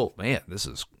 oh man, this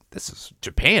is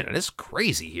Japan and it's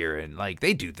crazy here, and like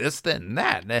they do this, then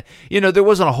that. And, there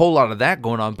wasn't a whole lot of that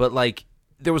going on, but like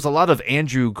there was a lot of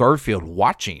Andrew Garfield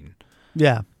watching.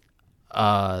 Yeah.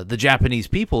 The Japanese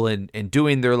people and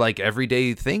doing their like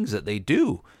everyday things that they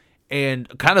do, and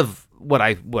kind of what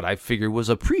I figured was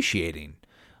appreciating,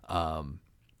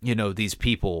 these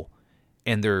people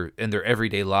and their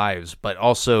everyday lives, but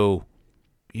also,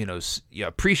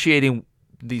 appreciating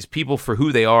these people for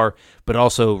who they are, but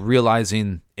also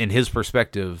realizing in his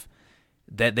perspective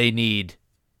that they need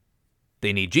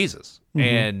Jesus.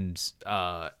 Mm-hmm.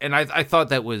 And I thought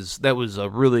that was a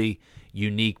really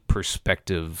unique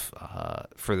perspective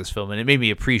for this film, and it made me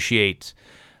appreciate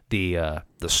the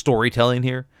storytelling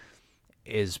here,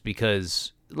 is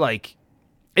because like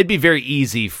it'd be very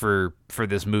easy for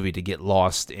this movie to get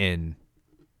lost in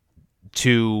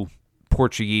two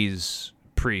Portuguese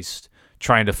priests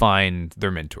trying to find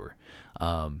their mentor.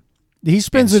 He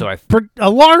spends a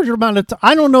large amount of time.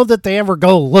 I don't know that they ever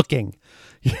go looking.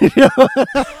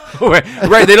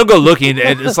 Right, they don't go looking,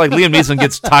 and it's like Liam Neeson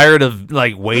gets tired of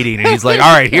like waiting, and he's like,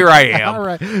 all right, here I am. All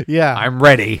right, yeah, I'm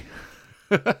ready.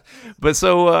 But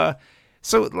so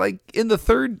like in the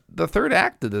third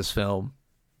act of this film,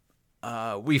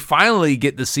 we finally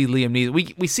get to see Liam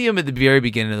Neeson. We see him at the very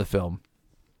beginning of the film,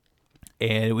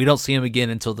 and we don't see him again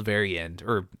until the very end,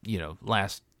 or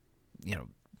last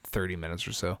 30 minutes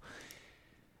or so.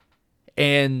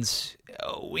 And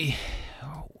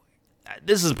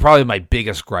this is probably my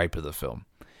biggest gripe of the film,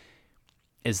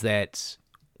 is that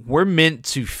we're meant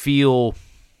to feel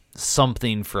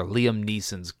something for Liam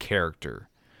Neeson's character.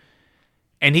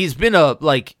 And he's been up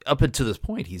until this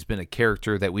point, he's been a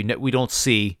character that we don't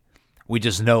see, we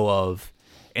just know of,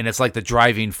 and it's like the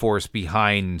driving force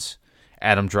behind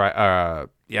Adam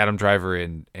Driver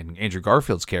and Andrew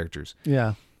Garfield's characters.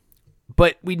 Yeah.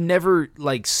 But we never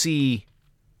see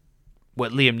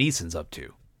what Liam Neeson's up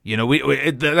to.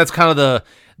 That's kind of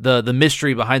the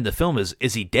mystery behind the film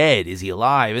is he dead? Is he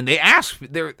alive? And they ask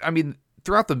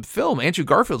throughout the film, Andrew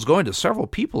Garfield's going to several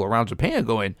people around Japan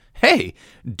going, hey,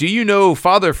 do you know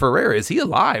Father Ferrer? Is he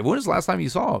alive? When was the last time you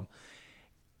saw him?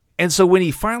 And so when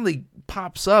he finally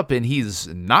pops up and he's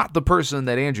not the person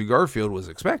that Andrew Garfield was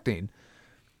expecting,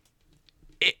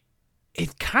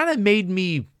 it kind of made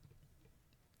me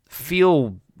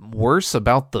feel worse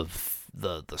about the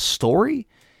story.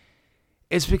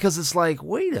 It's because it's like,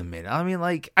 wait a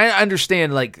minute. I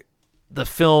understand the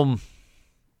film,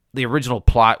 the original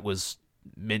plot was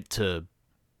meant to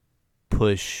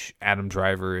push Adam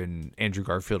Driver and Andrew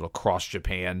Garfield across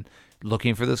Japan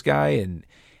looking for this guy,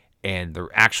 and the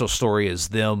actual story is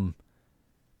them.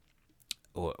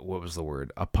 What was the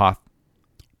word?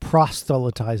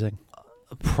 Proselytizing.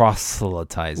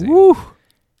 Woo.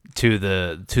 to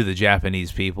the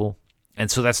Japanese people, and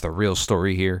so that's the real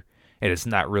story here, and it's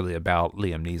not really about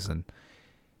Liam Neeson.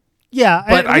 Yeah,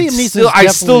 but Liam Neeson I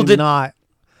still did not,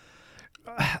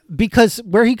 because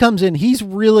where he comes in, he's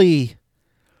really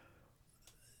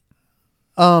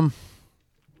okay.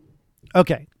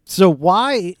 So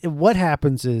what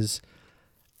happens is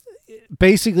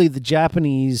basically the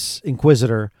Japanese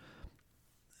Inquisitor,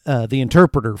 the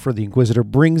interpreter for the Inquisitor,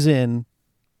 brings in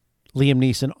Liam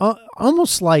Neeson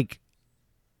almost like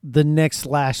the next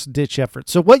last ditch effort.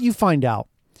 So what you find out,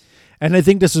 and I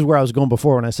think this is where I was going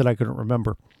before when I said I couldn't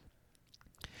remember,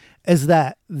 is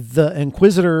that the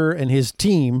Inquisitor and his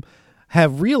team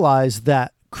have realized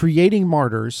that creating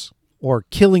martyrs or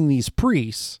killing these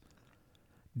priests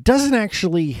doesn't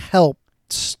actually help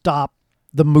stop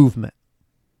the movement.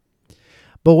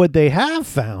 But what they have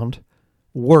found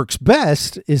works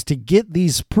best is to get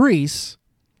these priests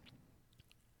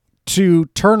to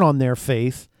turn on their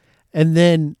faith and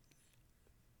then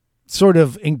sort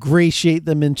of ingratiate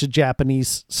them into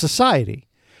Japanese society,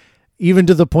 even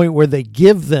to the point where they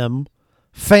give them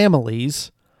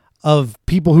families of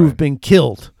people who've been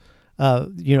killed,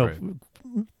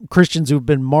 Christians who've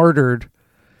been martyred.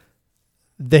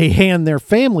 They hand their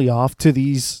family off to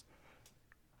these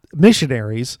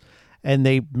missionaries, and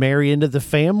they marry into the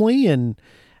family, and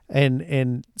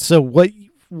so what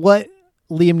Liam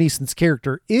Neeson's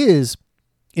character is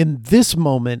in this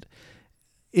moment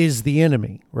is the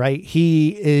enemy, right? He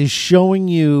is showing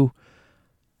you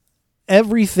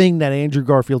everything that Andrew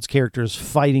Garfield's character is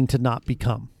fighting to not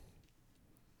become.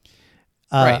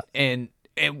 Right, and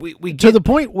we get to the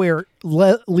point where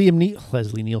Liam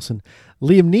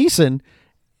Neeson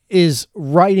is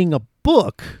writing a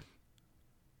book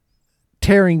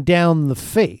tearing down the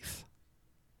faith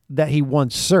that he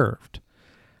once served.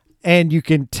 And you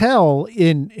can tell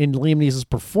in Liam Neeson's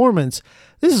performance,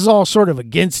 this is all sort of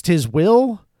against his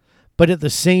will, but at the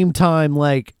same time,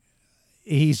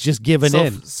 he's just given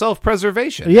in.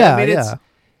 Self-preservation. Yeah,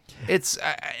 It's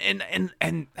and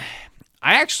I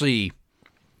actually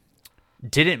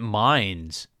didn't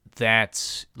mind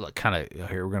that kind of,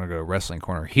 here we're going to go to wrestling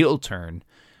corner, heel turn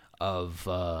of,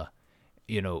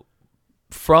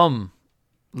 from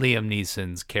Liam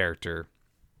Neeson's character,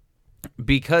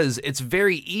 because it's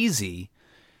very easy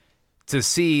to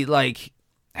see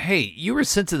hey, you were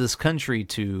sent to this country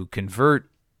to convert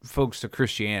folks to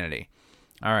Christianity.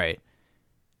 All right.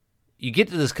 You get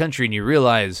to this country and you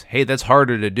realize, hey, that's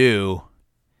harder to do.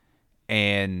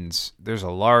 And there's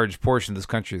a large portion of this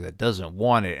country that doesn't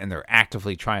want it, and they're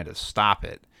actively trying to stop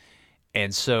it.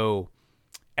 And so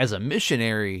as a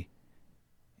missionary,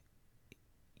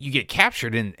 you get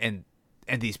captured, and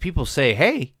these people say,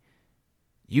 hey,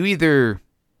 you either,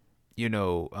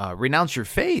 renounce your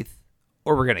faith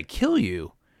or we're going to kill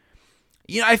you.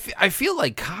 I feel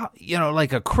like,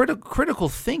 like a critical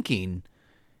thinking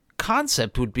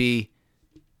concept would be,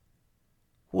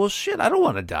 well, shit, I don't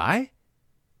want to die.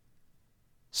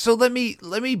 So let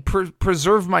me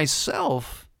preserve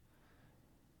myself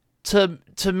to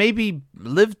maybe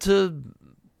live to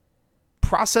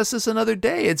process this another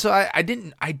day. And so I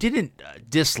didn't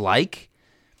dislike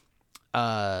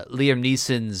Liam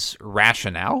Neeson's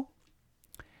rationale.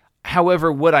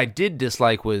 However, what I did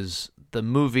dislike was the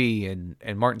movie and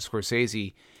Martin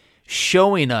Scorsese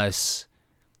showing us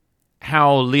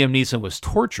how Liam Neeson was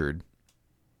tortured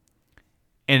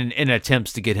in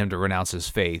attempts to get him to renounce his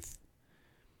faith.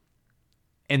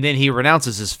 And then he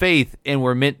renounces his faith, and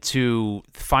we're meant to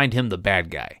find him the bad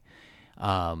guy.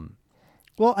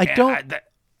 Well, I don't.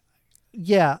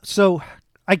 Yeah, so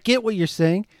I get what you're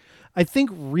saying. I think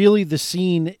really the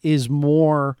scene is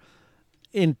more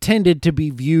intended to be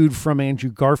viewed from Andrew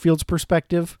Garfield's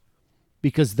perspective,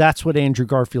 because that's what Andrew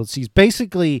Garfield sees.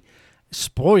 Basically,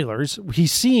 spoilers,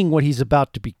 he's seeing what he's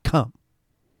about to become.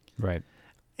 Right.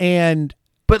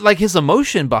 But like his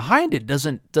emotion behind it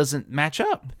doesn't match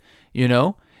up, you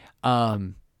know?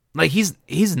 Like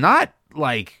he's not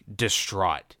like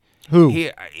distraught. Who?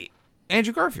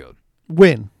 Andrew Garfield.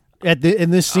 When?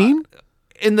 In this scene?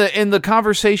 In the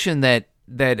conversation that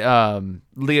him and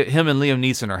Liam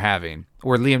Neeson are having,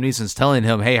 where Liam Neeson's telling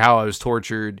him, "Hey, how I was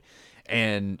tortured,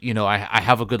 and I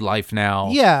have a good life now."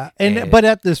 Yeah, but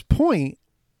at this point,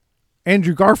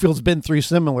 Andrew Garfield's been through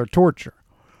similar torture.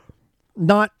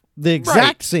 Not the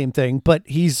exact same thing, but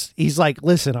he's like,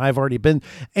 "Listen, I've already been,"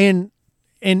 and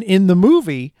in the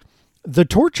movie, the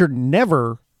torture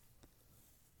never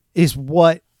is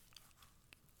what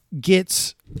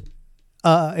gets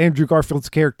Andrew Garfield's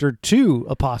character to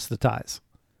apostatize.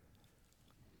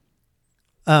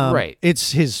 Right.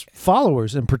 It's his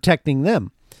followers and protecting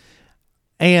them.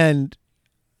 And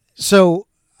so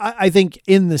I think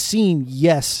in the scene,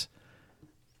 yes,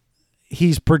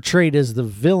 he's portrayed as the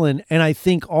villain. And I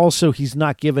think also he's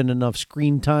not given enough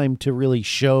screen time to really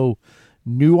show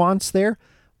nuance there,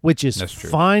 which is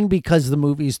fine because the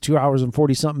movie is 2 hours and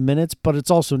 40 something minutes, but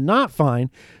it's also not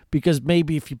fine because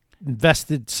maybe if you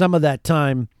invested some of that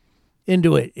time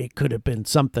into it, it could have been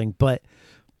something. But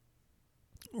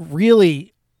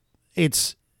really,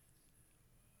 it's,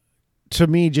 to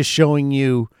me, just showing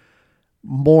you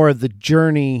more of the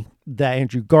journey that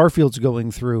Andrew Garfield's going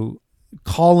through,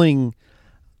 calling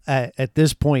at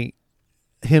this point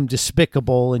him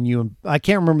despicable, and I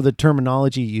can't remember the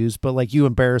terminology used, but like, you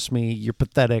embarrass me, you're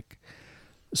pathetic,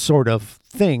 sort of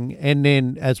thing. And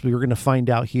then, as we were going to find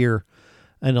out here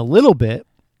in a little bit,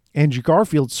 Andrew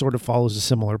Garfield sort of follows a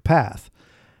similar path.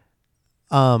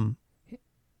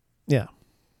 Yeah.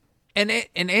 And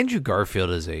Andrew Garfield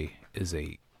is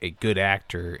a good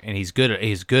actor, and he's good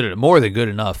at more than good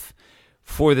enough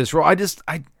for this role.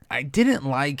 I didn't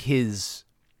like his.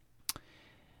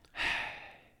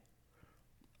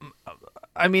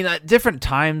 I mean, at different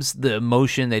times, the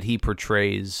emotion that he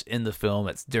portrays in the film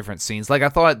at different scenes. Like, I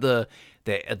thought the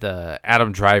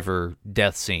Adam Driver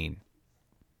death scene,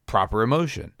 proper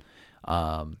emotion.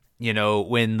 When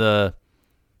the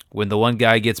one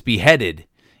guy gets beheaded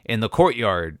in the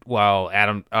courtyard while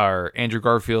Andrew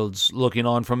Garfield's looking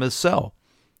on from his cell,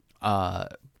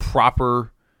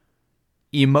 proper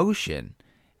emotion.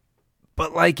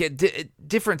 But like at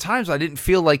different times, I didn't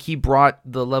feel like he brought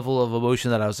the level of emotion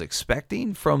that I was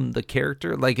expecting from the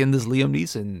character. Like in this Liam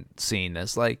Neeson scene,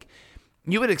 it's like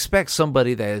you would expect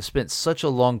somebody that has spent such a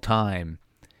long time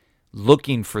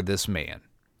looking for this man.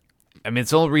 I mean,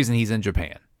 it's the only reason he's in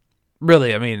Japan.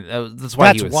 Really, I mean, that's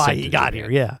why he got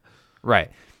here. Yeah, right.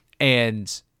 And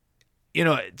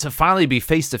to finally be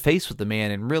face to face with the man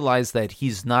and realize that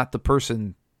he's not the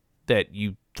person that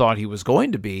you thought he was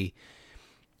going to be.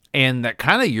 And that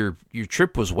kind of your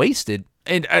trip was wasted.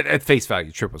 And at face value,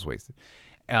 your trip was wasted.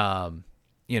 You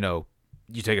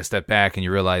take a step back and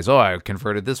you realize, oh, I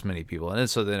converted this many people. And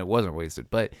so then it wasn't wasted.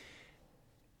 But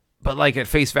like at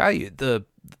face value,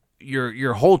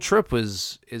 your whole trip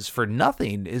is for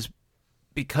nothing, is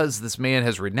because this man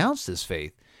has renounced his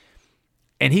faith.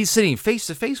 And he's sitting face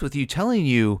to face with you telling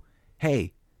you,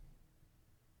 hey,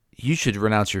 you should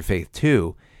renounce your faith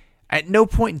too. At no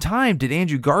point in time did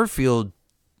Andrew Garfield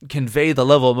convey the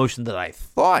level of emotion that I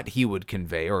thought he would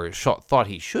convey, or thought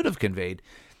he should have conveyed,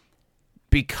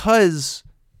 because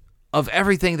of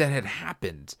everything that had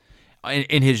happened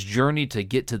in his journey to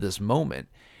get to this moment.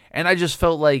 And I just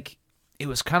felt like it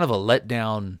was kind of a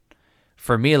letdown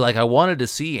for me. Like, I wanted to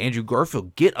see Andrew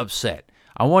Garfield get upset.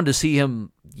 I wanted to see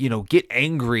him, get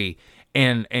angry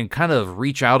and kind of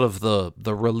reach out of the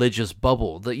religious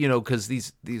bubble. That, because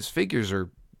these figures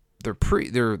they're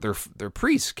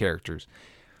priest characters.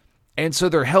 And so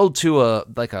they're held to a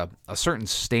certain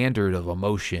standard of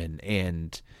emotion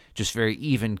and just very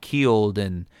even keeled,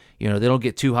 and they don't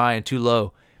get too high and too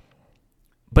low.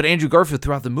 But Andrew Garfield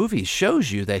throughout the movie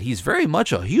shows you that he's very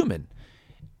much a human.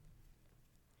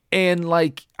 And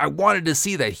like, I wanted to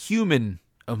see that human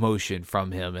emotion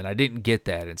from him, and I didn't get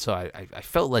that. And so I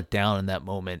felt let down in that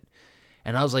moment.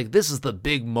 And I was like, this is the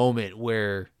big moment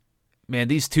where, man,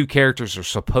 these two characters are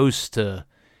supposed to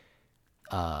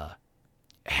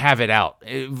have it out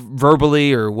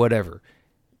verbally or whatever.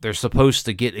 They're supposed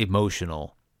to get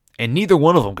emotional, and neither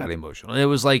one of them got emotional. And it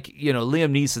was like,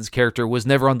 Liam Neeson's character was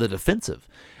never on the defensive.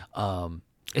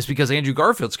 It's because Andrew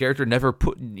Garfield's character never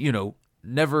put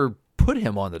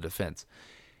him on the defense.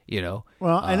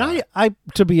 Well, and I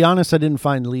to be honest, I didn't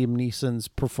find Liam Neeson's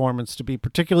performance to be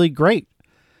particularly great.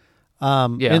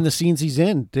 In the scenes he's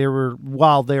in,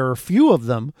 while there are a few of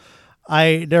them,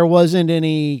 there wasn't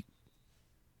any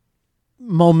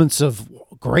moments of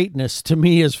greatness to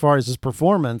me as far as his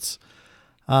performance.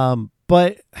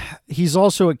 But he's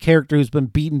also a character who's been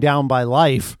beaten down by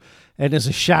life and is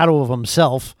a shadow of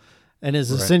himself and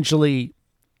is essentially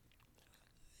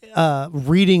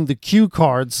reading the cue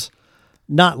cards,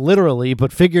 not literally,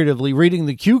 but figuratively reading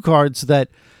the cue cards that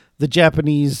the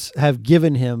Japanese have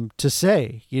given him to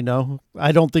say.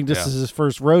 I don't think this is his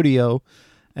first rodeo,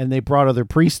 and they brought other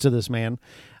priests to this man.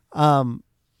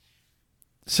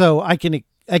 So I can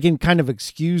kind of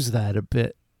excuse that a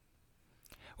bit.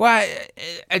 Well,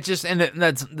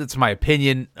 that's my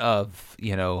opinion of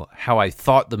how I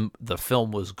thought the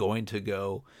film was going to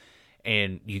go,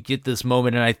 and you get this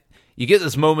moment,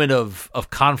 of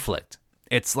conflict.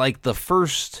 It's like the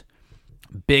first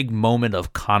big moment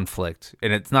of conflict,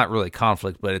 and it's not really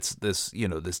conflict, but it's this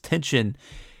this tension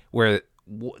where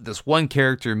this one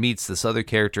character meets this other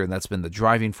character, and that's been the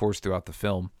driving force throughout the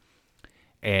film.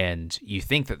 And you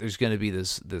think that there's going to be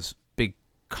this big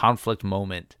conflict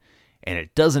moment, and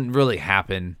it doesn't really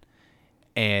happen.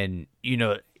 And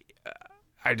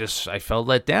I felt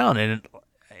let down,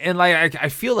 and like I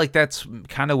feel like that's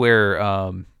kind of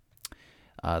where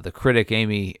the critic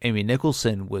Amy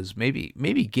Nicholson was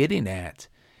maybe getting at,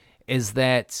 is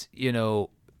that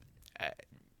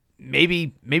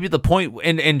maybe the point,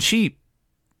 and she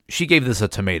gave this a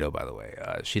tomato, by the way.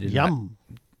 She did Yum.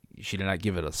 She did not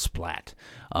give it a splat.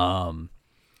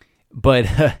 But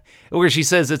where she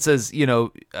says,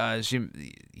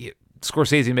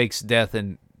 Scorsese makes death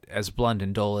and as blunt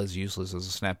and dull as useless as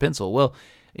a snap pencil. Well,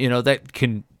 that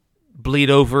can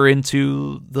bleed over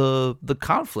into the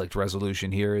conflict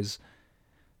resolution here is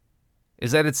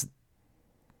that it's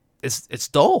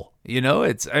dull.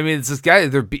 It's this guy,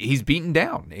 he's beaten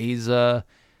down. He's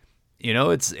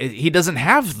he doesn't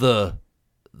have the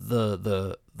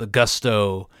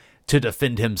gusto to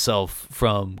defend himself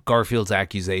from Garfield's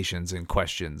accusations and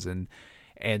questions, and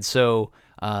so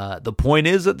the point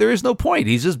is that there is no point.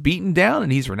 He's just beaten down,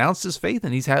 and he's renounced his faith,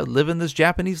 and he's living this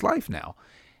Japanese life now,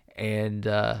 and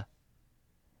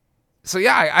so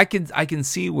yeah, I can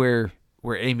see where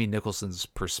Amy Nicholson's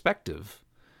perspective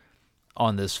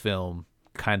on this film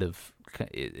kind of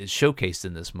is showcased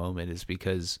in this moment, is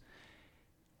because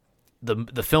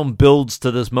the film builds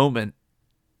to this moment.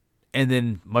 And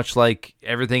then, much like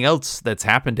everything else that's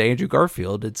happened to Andrew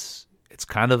Garfield, it's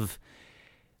kind of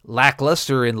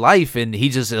lackluster in life, and he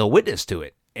just is a witness to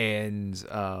it. And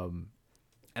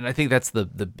I think that's the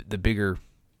bigger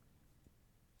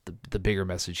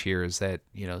message here, is that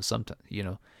sometimes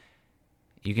you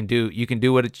can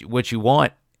do what you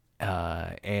want,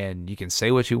 and you can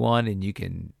say what you want, and you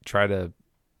can try to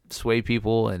sway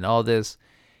people and all this,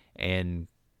 and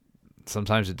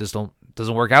sometimes it just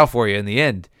doesn't work out for you in the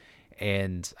end.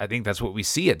 And I think that's what we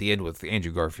see at the end with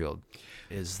Andrew Garfield,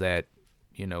 is that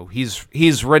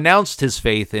he's renounced his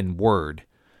faith in word.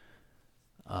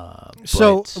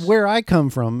 So where I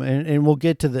come from, and we'll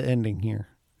get to the ending here,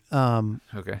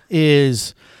 okay,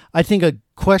 is I think a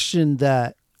question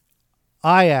that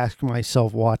I ask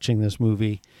myself watching this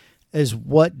movie is,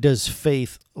 what does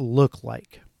faith look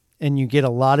like? And you get a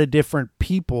lot of different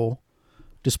people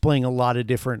displaying a lot of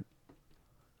different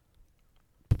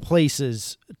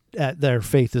places that their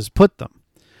faith has put them.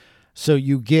 So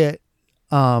you get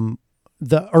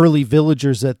the early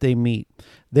villagers that they meet.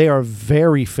 They are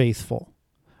very faithful,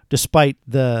 despite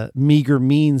the meager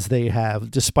means they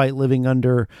have, despite living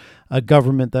under a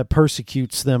government that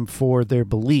persecutes them for their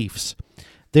beliefs.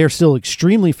 They're still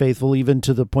extremely faithful, even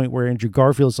to the point where Andrew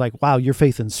Garfield's like, wow, your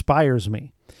faith inspires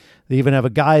me. They even have a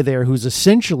guy there who's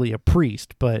essentially a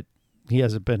priest, but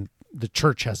the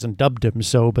church hasn't dubbed him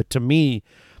so. But to me,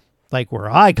 like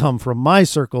where I come from, my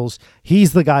circles,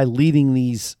 he's the guy leading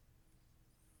these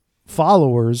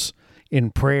followers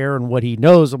in prayer and what he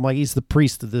knows. I'm like, he's the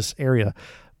priest of this area.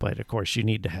 But of course, you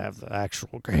need to have the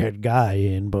actual head guy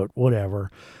in, but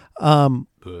whatever. And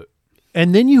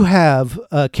then you have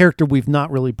a character we've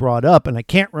not really brought up, and I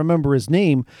can't remember his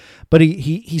name, but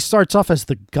he starts off as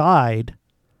the guide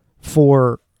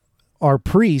for our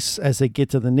priests as they get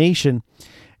to the nation.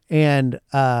 And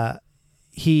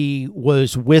he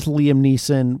was with Liam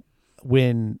Neeson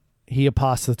when he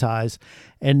apostatized,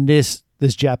 and this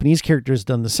Japanese character has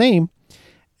done the same.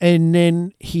 And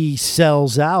then he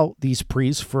sells out these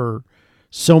priests for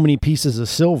so many pieces of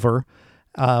silver,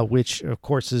 which, of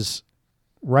course, is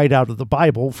right out of the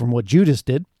Bible from what Judas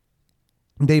did.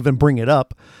 They even bring it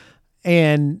up.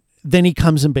 And then he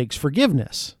comes and begs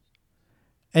forgiveness.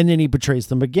 And then he betrays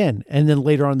them again. And then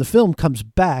later on in the film comes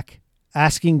back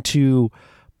asking to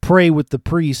pray with the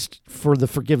priest for the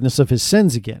forgiveness of his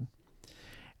sins again.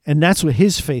 And that's what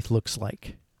his faith looks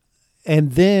like.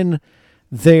 And then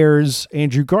there's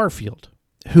Andrew Garfield,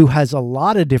 who has a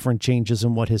lot of different changes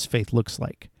in what his faith looks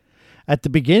like. At the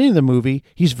beginning of the movie,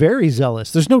 he's very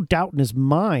zealous. There's no doubt in his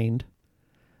mind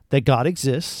that God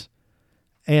exists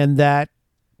and that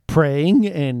praying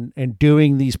and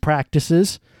doing these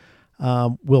practices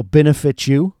will benefit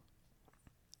you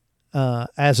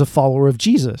as a follower of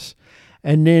Jesus.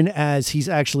 And then as he's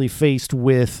actually faced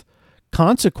with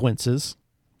consequences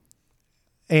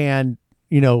and,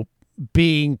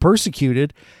 being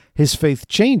persecuted, his faith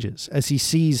changes as he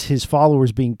sees his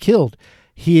followers being killed.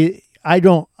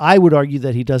 I would argue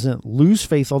that he doesn't lose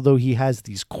faith, although he has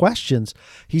these questions.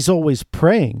 He's always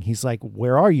praying. He's like,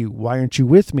 where are you? Why aren't you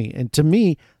with me? And to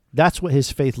me, that's what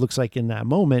his faith looks like in that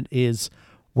moment is,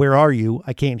 where are you?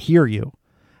 I can't hear you.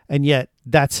 And yet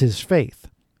that's his faith,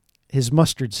 his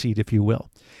mustard seed, if you will.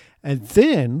 And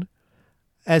then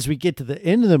as we get to the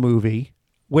end of the movie,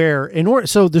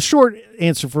 so the short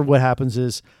answer for what happens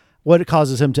is what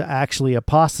causes him to actually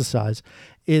apostatize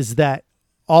is that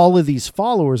all of these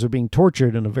followers are being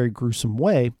tortured in a very gruesome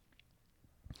way.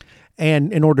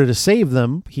 And in order to save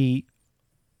them, he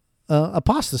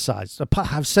apostatized.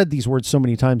 I've said these words so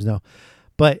many times now,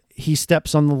 but he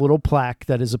steps on the little plaque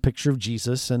that is a picture of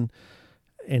Jesus and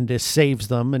it saves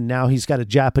them. And now he's got a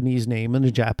Japanese name and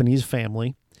a Japanese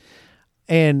family.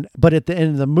 But at the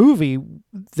end of the movie,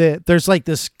 there's like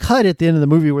this cut at the end of the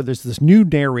movie where there's this new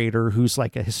narrator who's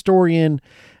like a historian,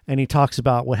 and he talks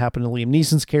about what happened to Liam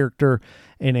Neeson's character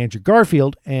and Andrew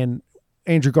Garfield. And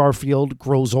Andrew Garfield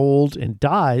grows old and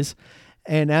dies.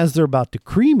 And as they're about to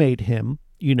cremate him,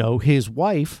 his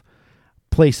wife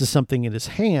places something in his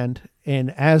hand.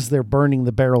 And as they're burning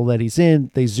the barrel that he's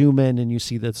in, they zoom in and you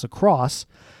see that's a cross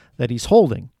that he's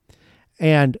holding.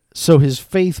 And so his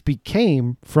faith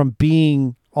became from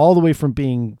being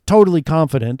totally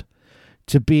confident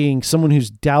to being someone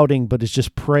who's doubting but is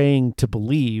just praying to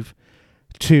believe,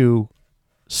 to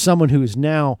someone who has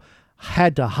now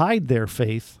had to hide their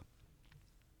faith,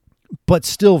 but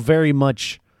still very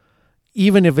much,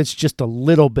 even if it's just a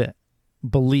little bit,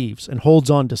 believes and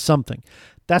holds on to something.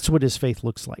 That's what his faith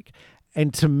looks like.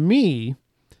 And to me,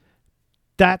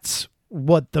 that's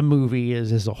what the movie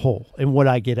is as a whole, and what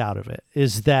I get out of it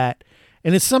is that,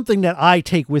 and it's something that I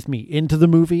take with me into the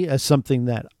movie as something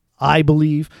that I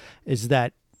believe is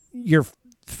that your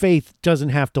faith doesn't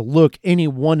have to look any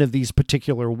one of these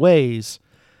particular ways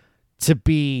to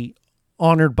be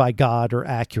honored by God or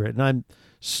accurate. And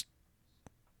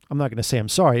I'm not going to say I'm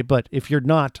sorry, but if you're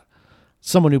not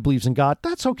someone who believes in God,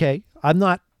 that's okay. I'm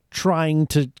not trying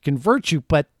to convert you,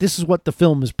 but this is what the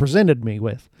film has presented me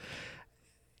with,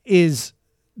 is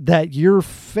that your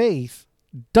faith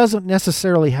doesn't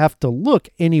necessarily have to look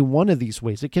any one of these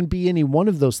ways. It can be any one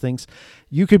of those things.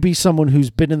 You could be someone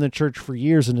who's been in the church for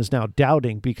years and is now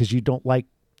doubting because you don't like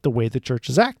the way the church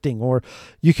is acting, or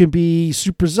you can be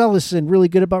super zealous and really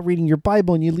good about reading your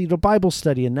Bible and you lead a Bible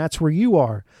study and that's where you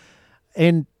are.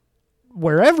 And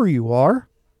wherever you are,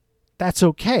 that's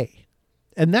okay.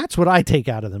 And that's what I take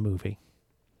out of the movie.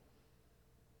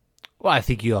 Well, I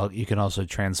think you can also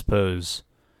transpose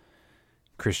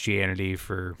Christianity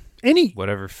for any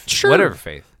whatever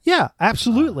faith. Yeah,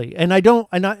 absolutely. And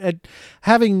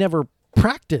having never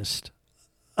practiced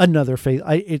another faith,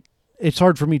 it's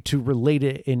hard for me to relate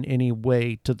it in any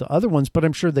way to the other ones, but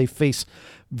I'm sure they face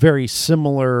very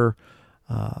similar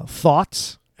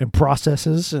thoughts and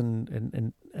processes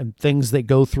and things they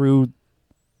go through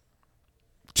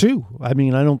too. I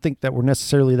mean, I don't think that we're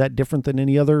necessarily that different than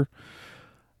any other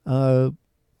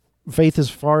faith as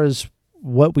far as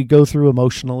what we go through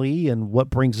emotionally and what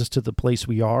brings us to the place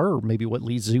we are, or maybe what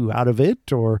leads you out of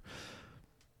it or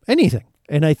anything.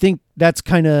 And I think that's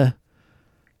kind of,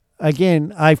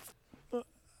 again,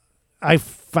 I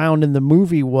found in the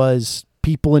movie was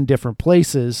people in different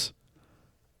places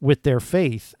with their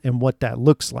faith and what that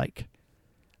looks like.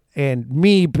 And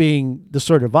me being the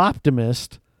sort of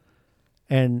optimist,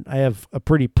 and I have a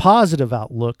pretty positive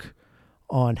outlook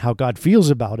on how God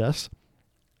feels about us,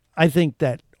 I think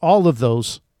that all of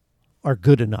those are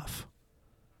good enough.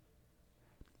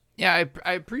 Yeah,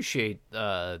 I appreciate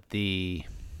the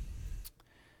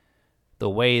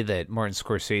way that Martin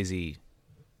Scorsese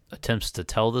attempts to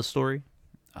tell the story.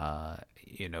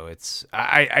 it's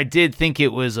I did think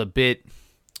it was a bit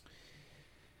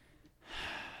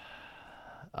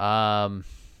underwhelming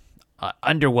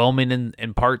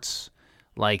in parts,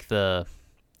 like the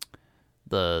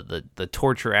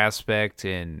torture aspect,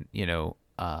 and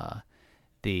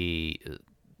the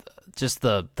just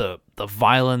the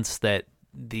violence that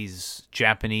these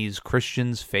Japanese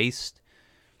Christians faced.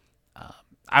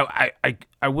 I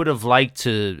would have liked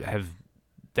to have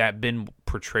that been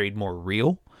portrayed more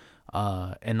real,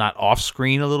 and not off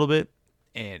screen a little bit,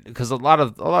 and because a lot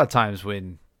of times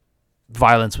when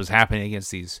violence was happening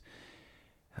against these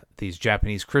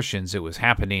Japanese Christians, it was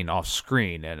happening off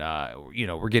screen, and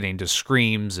we're getting to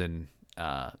screams and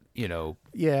I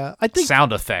think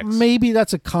sound effects. Maybe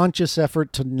that's a conscious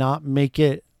effort to not make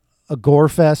it a gore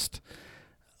fest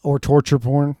or torture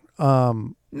porn.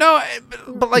 No,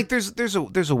 but like there's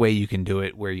a way you can do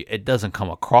it where it doesn't come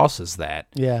across as that.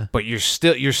 Yeah. But you're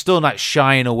still not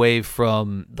shying away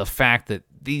from the fact that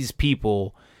these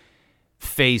people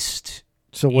faced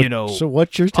so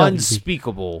what you're telling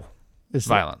unspeakable me is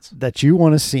violence that you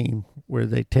want a scene where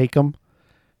they take them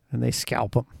and they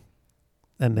scalp them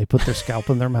and they put their scalp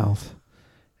in their mouth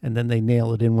and then they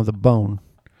nail it in with a bone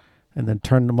and then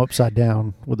turn them upside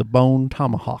down with a bone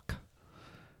tomahawk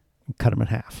and cut them in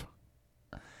half.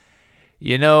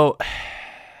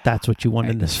 That's what you want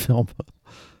in this film.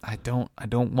 I don't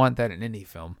want that in any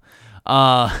film.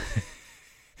 I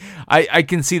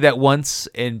can see that once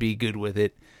and be good with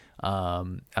it.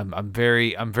 I'm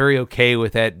very okay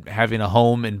with that having a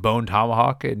home in Bone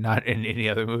Tomahawk and not in any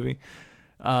other movie.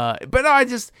 But no, I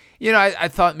just I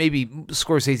thought maybe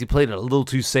Scorsese played it a little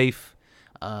too safe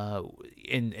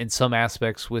in some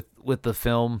aspects with the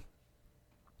film.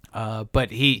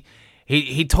 But he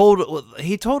told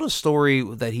a story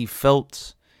that he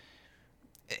felt,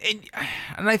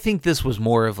 and I think this was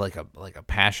more of like a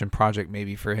passion project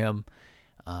maybe for him,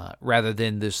 rather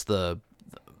than this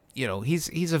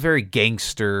he's a very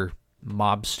gangster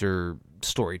mobster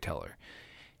storyteller,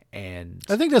 and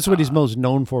I think that's what he's most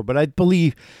known for. But I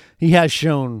believe he has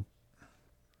shown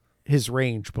his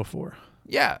range before.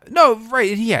 Yeah, no,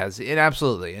 right, he has, and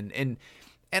absolutely, and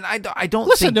I don't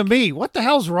listen think, to me. What the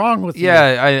hell's wrong with you?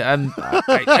 Yeah,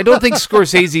 I don't think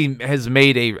Scorsese has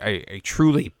made a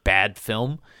truly bad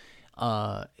film.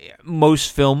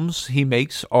 Most films he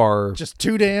makes are just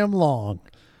too damn long.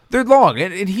 They're long,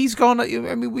 and he's gone.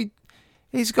 I mean,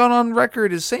 he's gone on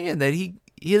record as saying that he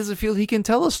doesn't feel he can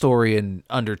tell a story in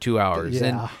under 2 hours.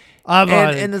 Yeah.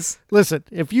 Listen,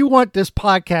 if you want this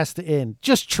podcast to end,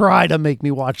 just try to make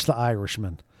me watch The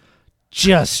Irishman.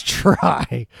 Just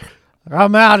try.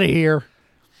 I'm out of here.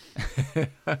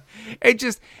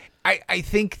 I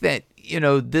think that,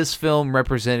 this film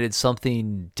represented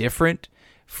something different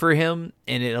for him,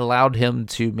 and it allowed him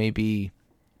to maybe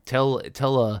tell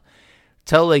a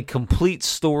complete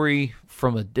story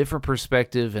from a different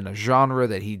perspective in a genre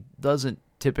that he doesn't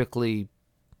typically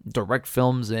direct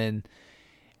films in.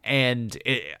 And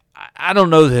I don't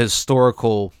know the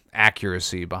historical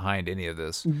accuracy behind any of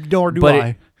this. Nor do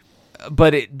I.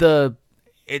 But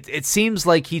it seems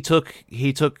like he took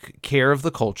care of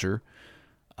the culture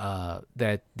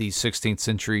that these 16th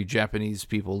century Japanese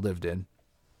people lived in,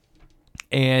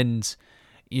 and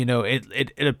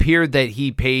it appeared that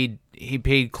he paid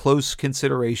close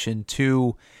consideration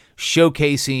to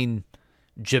showcasing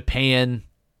Japan,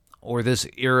 or this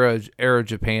era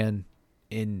Japan,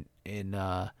 in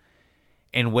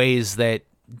ways that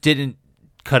didn't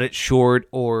cut it short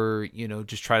or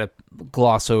just try to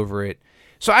gloss over it.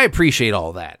 So I appreciate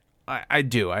all that. I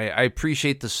do. I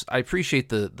appreciate this. I appreciate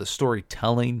the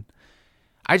storytelling.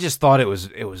 I just thought it was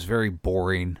very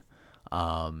boring.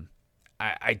 I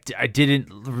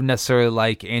didn't necessarily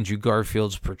like Andrew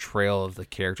Garfield's portrayal of the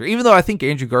character, even though I think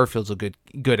Andrew Garfield's a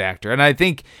good actor, and I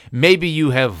think maybe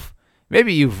you've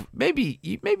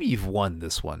won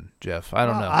this one, Jeff. I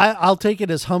don't know. I'll take it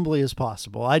as humbly as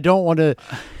possible. I don't want to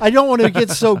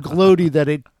get so gloaty that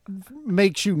it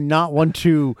makes you not want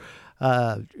to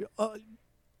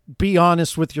be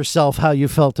honest with yourself how you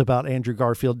felt about Andrew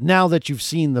Garfield now that you've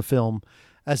seen the film,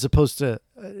 as opposed to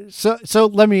so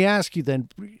let me ask you then,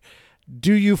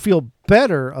 do you feel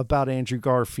better about Andrew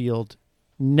Garfield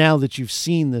now that you've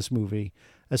seen this movie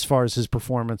as far as his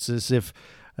performances? If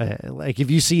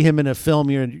if you see him in a film,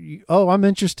 I'm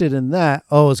interested in that.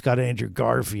 Oh, it's got Andrew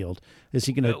Garfield. Is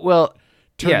he going to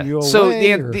turn you away? So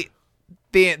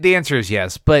the answer is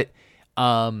yes, but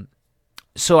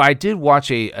so I did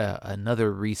watch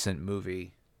another recent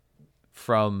movie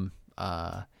from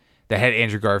that had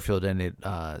Andrew Garfield in it.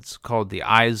 It's called The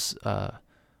Eyes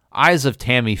of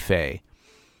Tammy Faye,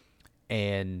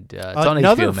 and it's on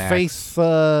another HBO Max. Faith,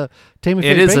 Tammy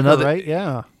It Faye is Baker, another- right?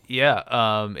 Yeah.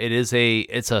 Yeah,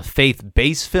 it's a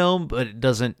faith-based film, but it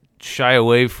doesn't shy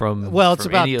away from Well, it's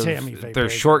from about any of Tammy Faye their Baker.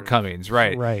 shortcomings,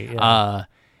 right? Right, yeah.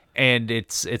 And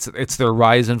it's the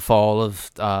rise and fall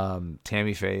of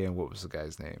Tammy Faye and what was the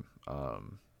guy's name?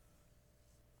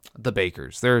 The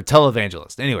Bakers. They're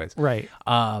televangelists. Anyways, Right.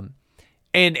 and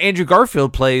Andrew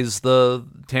Garfield plays the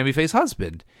Tammy Faye's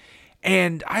husband,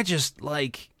 and I just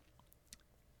like,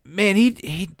 man,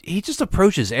 he just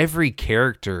approaches every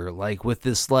character like with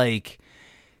this like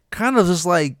kind of this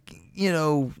like, you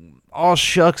know, all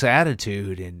shucks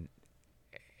attitude, and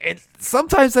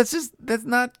sometimes that's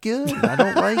not good. I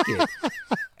don't like it.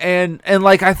 And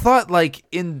like I thought like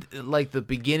in like the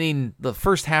beginning, the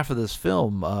first half of this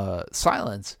film,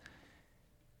 Silence,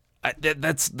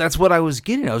 that's what I was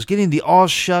getting. I was getting the all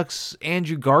shucks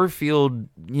Andrew Garfield,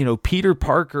 you know, Peter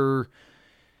Parker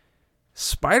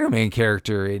Spider-Man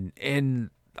character, and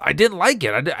I didn't like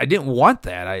it. I didn't want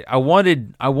that. I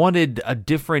wanted a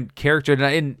different character,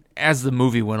 and as the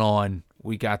movie went on,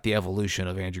 we got the evolution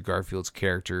of Andrew Garfield's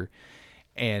character,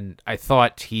 and I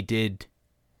thought he did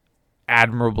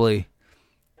admirably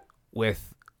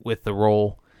with the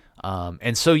role.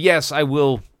 And so yes, I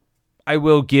will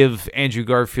give Andrew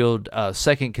Garfield a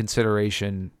second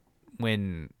consideration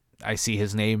when I see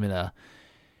his name in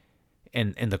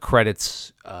the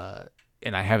credits,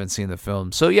 and I haven't seen the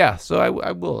film. So yeah, so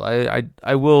I will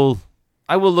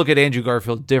look at Andrew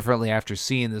Garfield differently after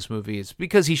seeing this movie. It's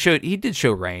because he did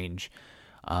show range.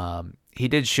 He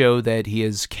did show that he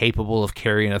is capable of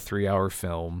carrying a 3-hour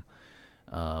film.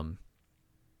 So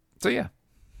yeah.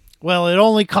 Well, it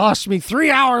only cost me 3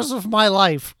 hours of my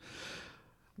life.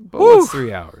 But what's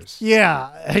 3 hours? Yeah,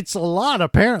 it's a lot,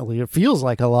 apparently. It feels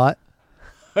like a lot.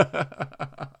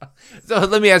 So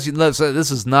let me ask you, so this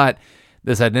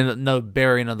had no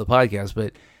bearing on the podcast,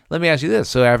 but let me ask you this.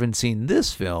 So having seen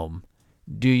this film,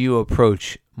 do you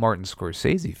approach Martin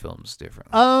Scorsese films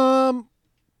differently?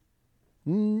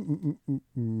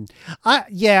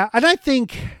 Yeah, and I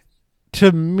think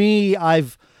to me, I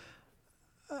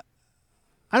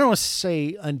don't want to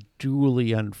say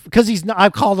unduly because he's not.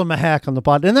 I've called him a hack on the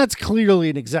pod, and that's clearly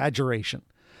an exaggeration.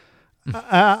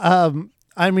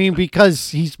 I mean,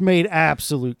 because he's made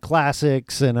absolute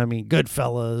classics, and I mean,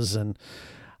 Goodfellas, and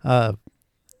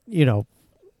you know,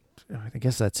 I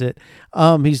guess that's it.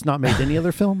 He's not made any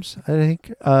other films, I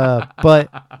think.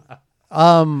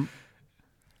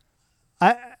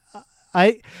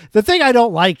 The thing I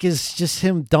don't like is just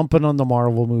him dumping on the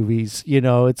Marvel movies. You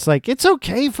know, it's like, it's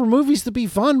okay for movies to be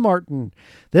fun, Martin.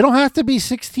 They don't have to be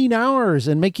 16 hours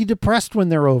and make you depressed when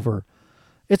they're over.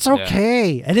 It's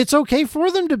okay. Yeah. And it's okay for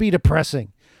them to be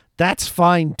depressing. That's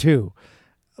fine too.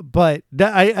 But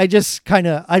I just kind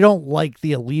of, I don't like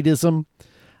the elitism,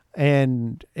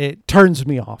 and it turns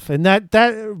me off. And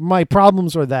that my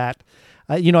problems are that,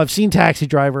 you know, I've seen Taxi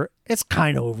Driver. It's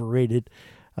kind of overrated.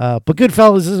 But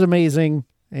Goodfellas is amazing,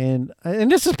 and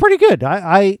this is pretty good.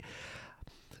 I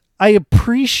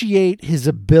appreciate his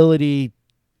ability,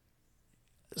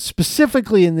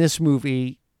 specifically in this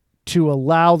movie, to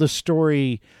allow the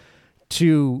story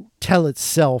to tell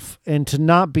itself and to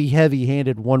not be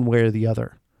heavy-handed one way or the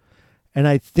other. And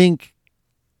I think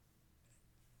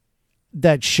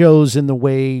that shows in the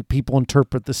way people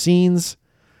interpret the scenes,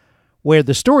 where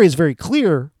the story is very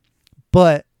clear,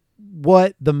 but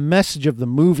what the message of the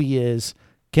movie is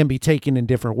can be taken in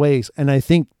different ways. And I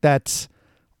think that's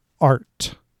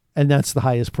art, and that's the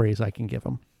highest praise I can give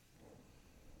him.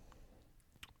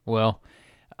 Well,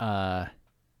 I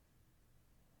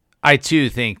too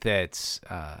think that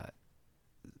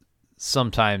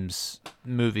sometimes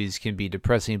movies can be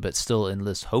depressing but still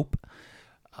enlist hope.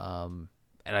 And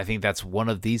I think that's one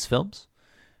of these films,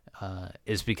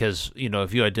 is because, you know,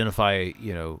 if you identify,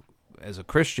 you know, as a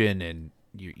Christian and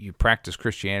you practice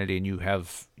Christianity and you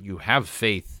have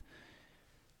faith,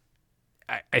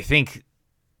 I think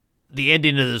the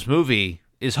ending of this movie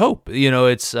is hope. You know,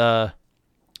 it's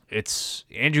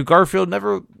Andrew Garfield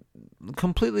never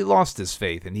completely lost his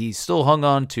faith, and he still hung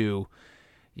on to,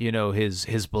 you know,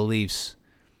 his beliefs,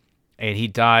 and he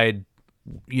died,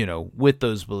 you know, with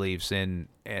those beliefs, and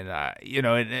you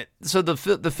know, so the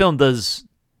film does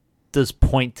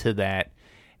point to that,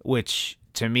 which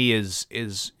to me is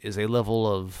a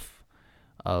level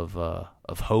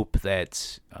of hope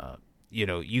that you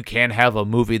know, you can have a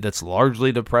movie that's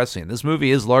largely depressing. This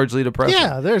movie is largely depressing.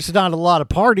 Yeah, there's not a lot of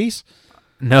parties.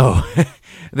 No,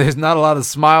 there's not a lot of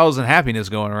smiles and happiness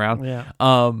going around. Yeah.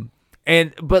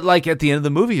 But like at the end of the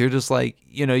movie, you're just like,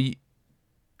 you know,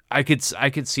 I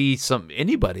could see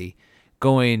anybody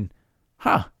going,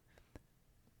 huh,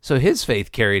 So his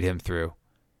faith carried him through.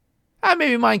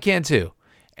 Maybe mine can too.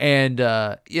 And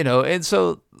and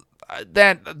so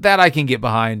that I can get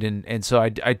behind, and so I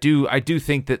do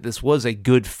think that this was a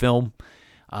good film.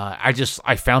 I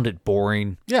found it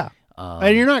boring. Yeah.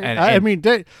 And you're not. I mean,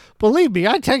 believe me,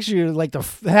 I texted you like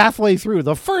halfway through.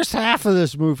 The first half of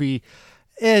this movie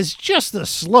is just the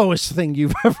slowest thing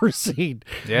you've ever seen.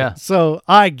 Yeah. So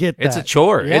I get that. It's a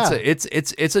chore. Yeah.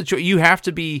 It's a chore. You have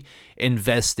to be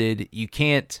invested. You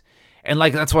can't. And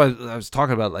like that's why I was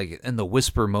talking about like in the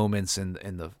whisper moments and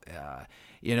the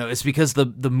it's because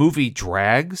the movie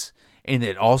drags and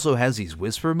it also has these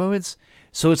whisper moments.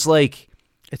 So it's like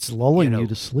it's lulling you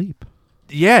to sleep.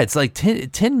 Yeah, it's like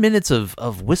 10 minutes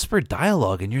of whispered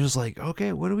dialogue, and you're just like,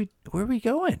 okay, where are we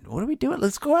going? What are we doing?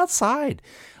 Let's go outside.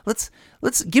 Let's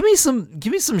give me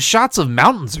some shots of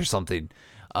mountains or something.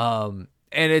 And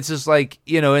it's just like,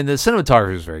 and the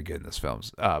cinematography is very good in this film,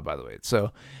 by the way.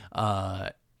 So,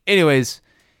 anyways,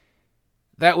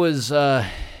 that was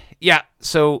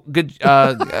so good.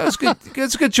 That was good.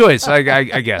 It's a good choice. I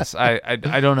guess. I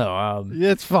don't know.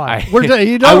 It's fine.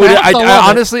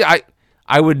 Honestly,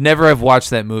 I would never have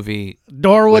watched that movie.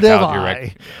 Nor would have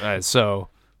I. So,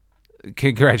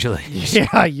 congratulations.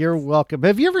 Yeah, you're welcome.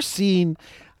 Have you ever seen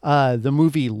the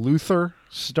movie Luther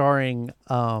starring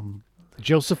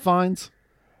Joseph Fiennes?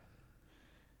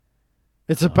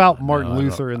 It's about Martin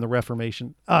Luther and the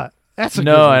Reformation. That's a good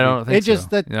movie. I don't think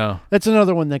so. That's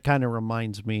another one that kind of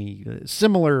reminds me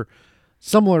similar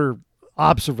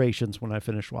observations when I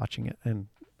finished watching it, and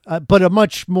but a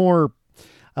much more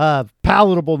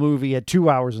palatable movie at 2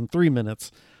 hours and 3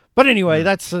 minutes. But anyway,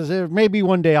 that's maybe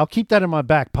one day I'll keep that in my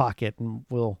back pocket, and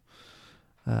I'll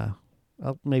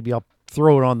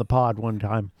throw it on the pod one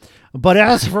time. But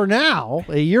as for now,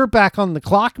 you're back on the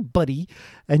clock, buddy,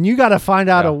 and you got to find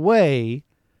out a way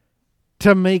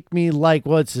to make me like,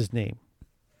 what's his name?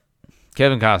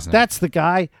 Kevin Costner. That's the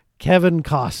guy, Kevin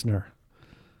Costner.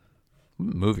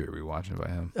 What movie are we watching by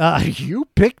him? You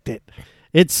picked it.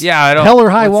 It's I don't, Hell or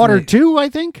High Water 2, I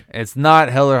think. It's not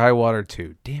Hell or High Water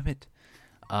 2. Damn it.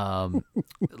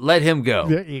 Let Him Go.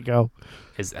 There you go.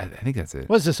 I think that's it.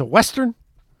 Was this a Western?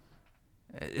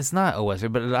 It's not a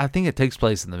Western, but I think it takes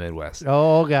place in the Midwest.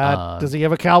 Oh, God. Does he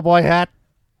have a cowboy hat?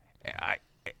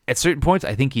 At certain points,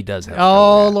 I think he does have.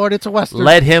 Oh, Lord, it's a Western.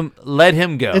 Let him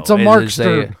go. It's a Mark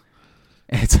Stern.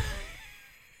 It's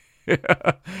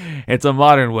a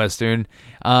modern Western.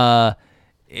 I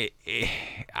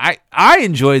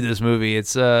enjoyed this movie.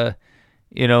 It's I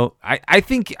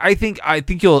think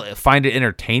you'll find it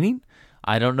entertaining.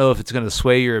 I don't know if it's going to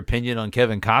sway your opinion on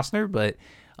Kevin Costner, but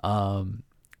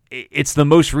it's the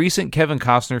most recent Kevin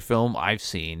Costner film I've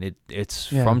seen. It's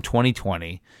from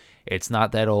 2020. It's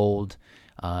not that old.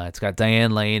 It's got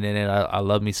Diane Lane in it. I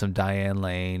love me some Diane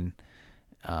Lane.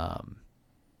 And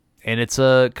it's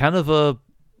a kind of a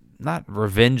not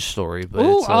revenge story, but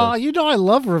I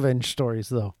love revenge stories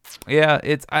though. Yeah,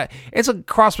 it's a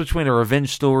cross between a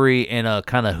revenge story and a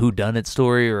kind of whodunit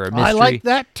story or a mystery. I like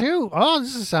that too. Oh,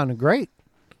 this is sounding great.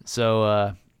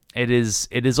 So it is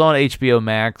on HBO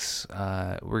Max.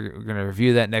 We're gonna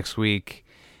review that next week.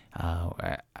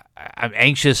 I'm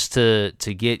anxious to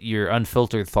get your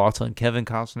unfiltered thoughts on Kevin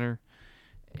Costner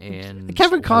and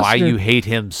Kevin Costner, why you hate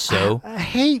him so.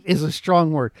 Hate is a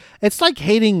strong word. It's like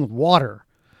hating water.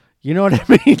 You know what I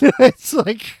mean? It's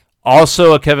like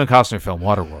also a Kevin Costner film,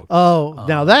 Waterworld. Oh,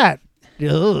 now that.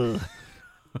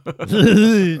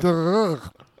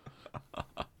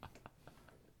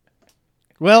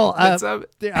 Well,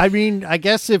 I mean, I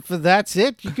guess if that's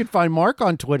it, you can find Mark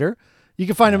on Twitter. You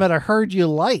can find him at I Heard You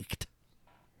Liked.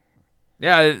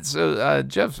 Yeah, so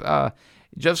Jeff's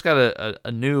got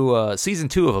a new season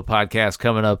 2 of a podcast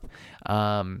coming up.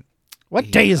 What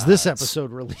day is this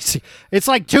episode releasing? It's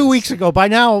like 2 weeks ago. By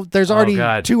now, there's already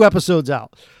 2 episodes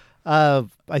out. I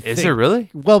think. Is there really?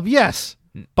 Well, yes.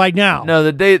 By now. No,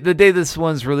 the day this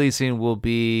one's releasing will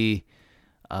be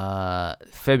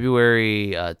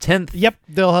February 10th. Yep,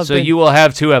 they'll have. So you will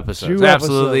have 2 episodes. 2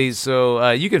 Absolutely. episodes.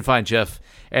 So you can find Jeff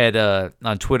at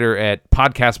on Twitter at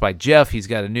Podcast by Jeff. He's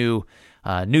got a new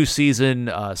season.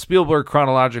 Spielberg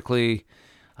chronologically.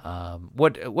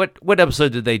 What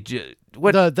episode did they?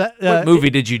 What movie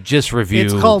did you just review?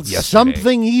 It's called yesterday?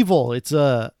 Something Evil. It's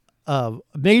a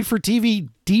made-for-TV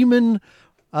demon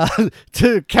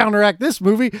to counteract this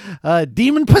movie,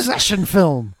 demon possession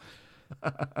film,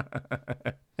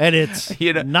 and it's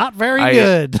not very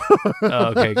good.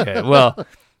 Okay, good. Well,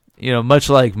 much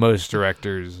like most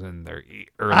directors in their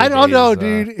early I don't days, know,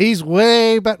 dude. He's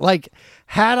way, but like,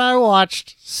 had I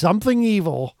watched Something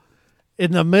Evil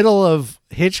in the middle of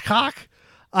Hitchcock,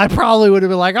 I probably would have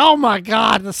been like, "Oh my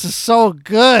God, this is so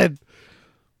good."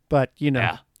 but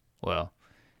Yeah. Well,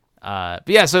 but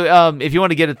yeah. So if you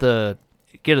want to get at the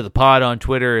pod on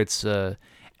Twitter, it's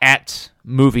at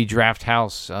Movie Draft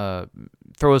House.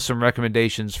 Throw us some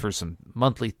recommendations for some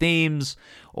monthly themes,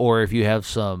 or if you have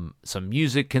some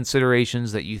music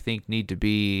considerations that you think need to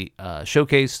be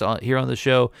showcased here on the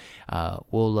show,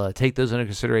 we'll take those into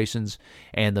considerations.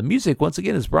 And the music, once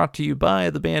again, is brought to you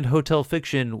by the band Hotel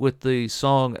Fiction with the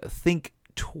song Think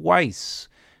Twice.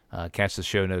 Catch the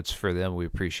show notes for them. We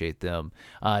appreciate them.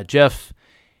 Jeff,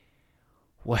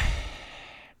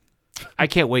 I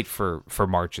can't wait for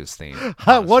March's theme.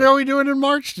 What are we doing in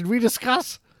March? Did we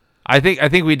discuss? I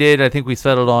think we did. I think we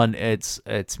settled on it's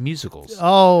musicals.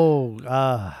 Oh,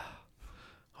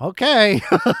 okay.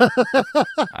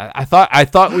 I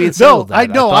thought we had settled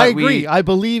that. I agree. I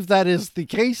believe that is the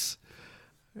case.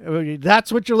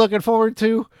 That's what you're looking forward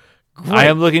to. Great. I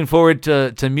am looking forward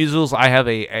to musicals. I have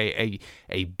a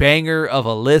banger of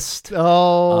a list.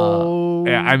 Oh,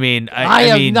 I mean, I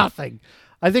have nothing.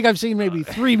 I think I've seen maybe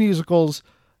 3 musicals.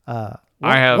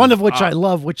 One of which I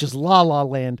love, which is La La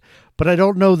Land. But I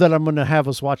don't know that I'm going to have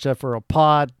us watch that for a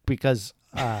pod because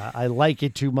I like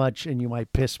it too much, and you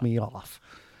might piss me off.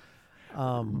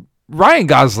 Ryan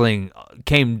Gosling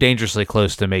came dangerously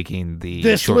close to making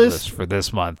the short list for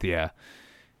this month. Yeah.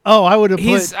 Oh, I would have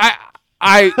put.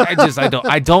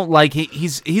 I don't like it.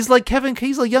 He's like Kevin.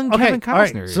 He's like young Kevin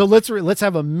Costner. All right. So let's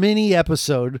have a mini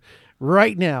episode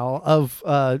right now of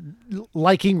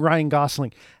liking Ryan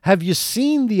Gosling. Have you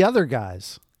seen the other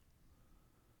guys?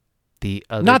 The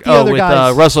other, not the other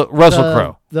guys. Russell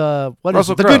Crowe. The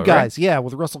Russell the Crowe, good guys? right? Yeah,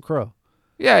 with Russell Crowe.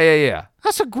 Yeah.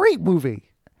 That's a great movie.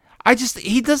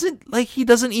 He doesn't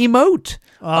emote.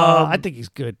 I think he's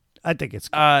good. I think it's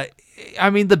good. I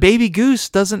mean, the baby goose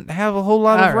doesn't have a whole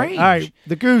lot of range. All right,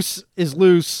 the goose is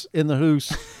loose in the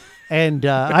hoose, and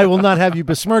I will not have you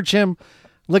besmirch him.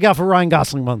 Look out for Ryan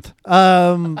Gosling month.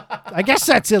 I guess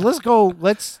that's it. Let's go.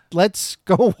 Let's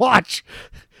go watch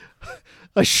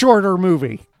a shorter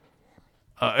movie.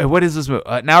 What is this movie?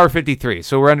 An hour 53.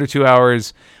 So we're under 2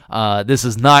 hours. This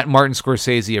is not Martin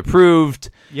Scorsese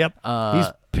approved. Yep. He's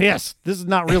pissed. This is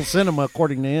not real cinema,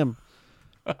 according to him.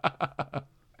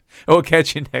 We'll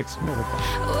catch you next week.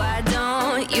 Why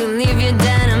don't you leave your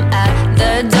denim at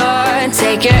the door?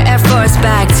 Take your Air Force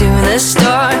back to the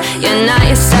store. You're not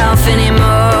yourself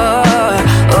anymore.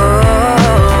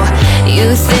 Oh,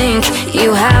 you think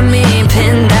you have me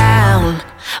pinned down,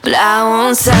 but I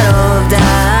won't settle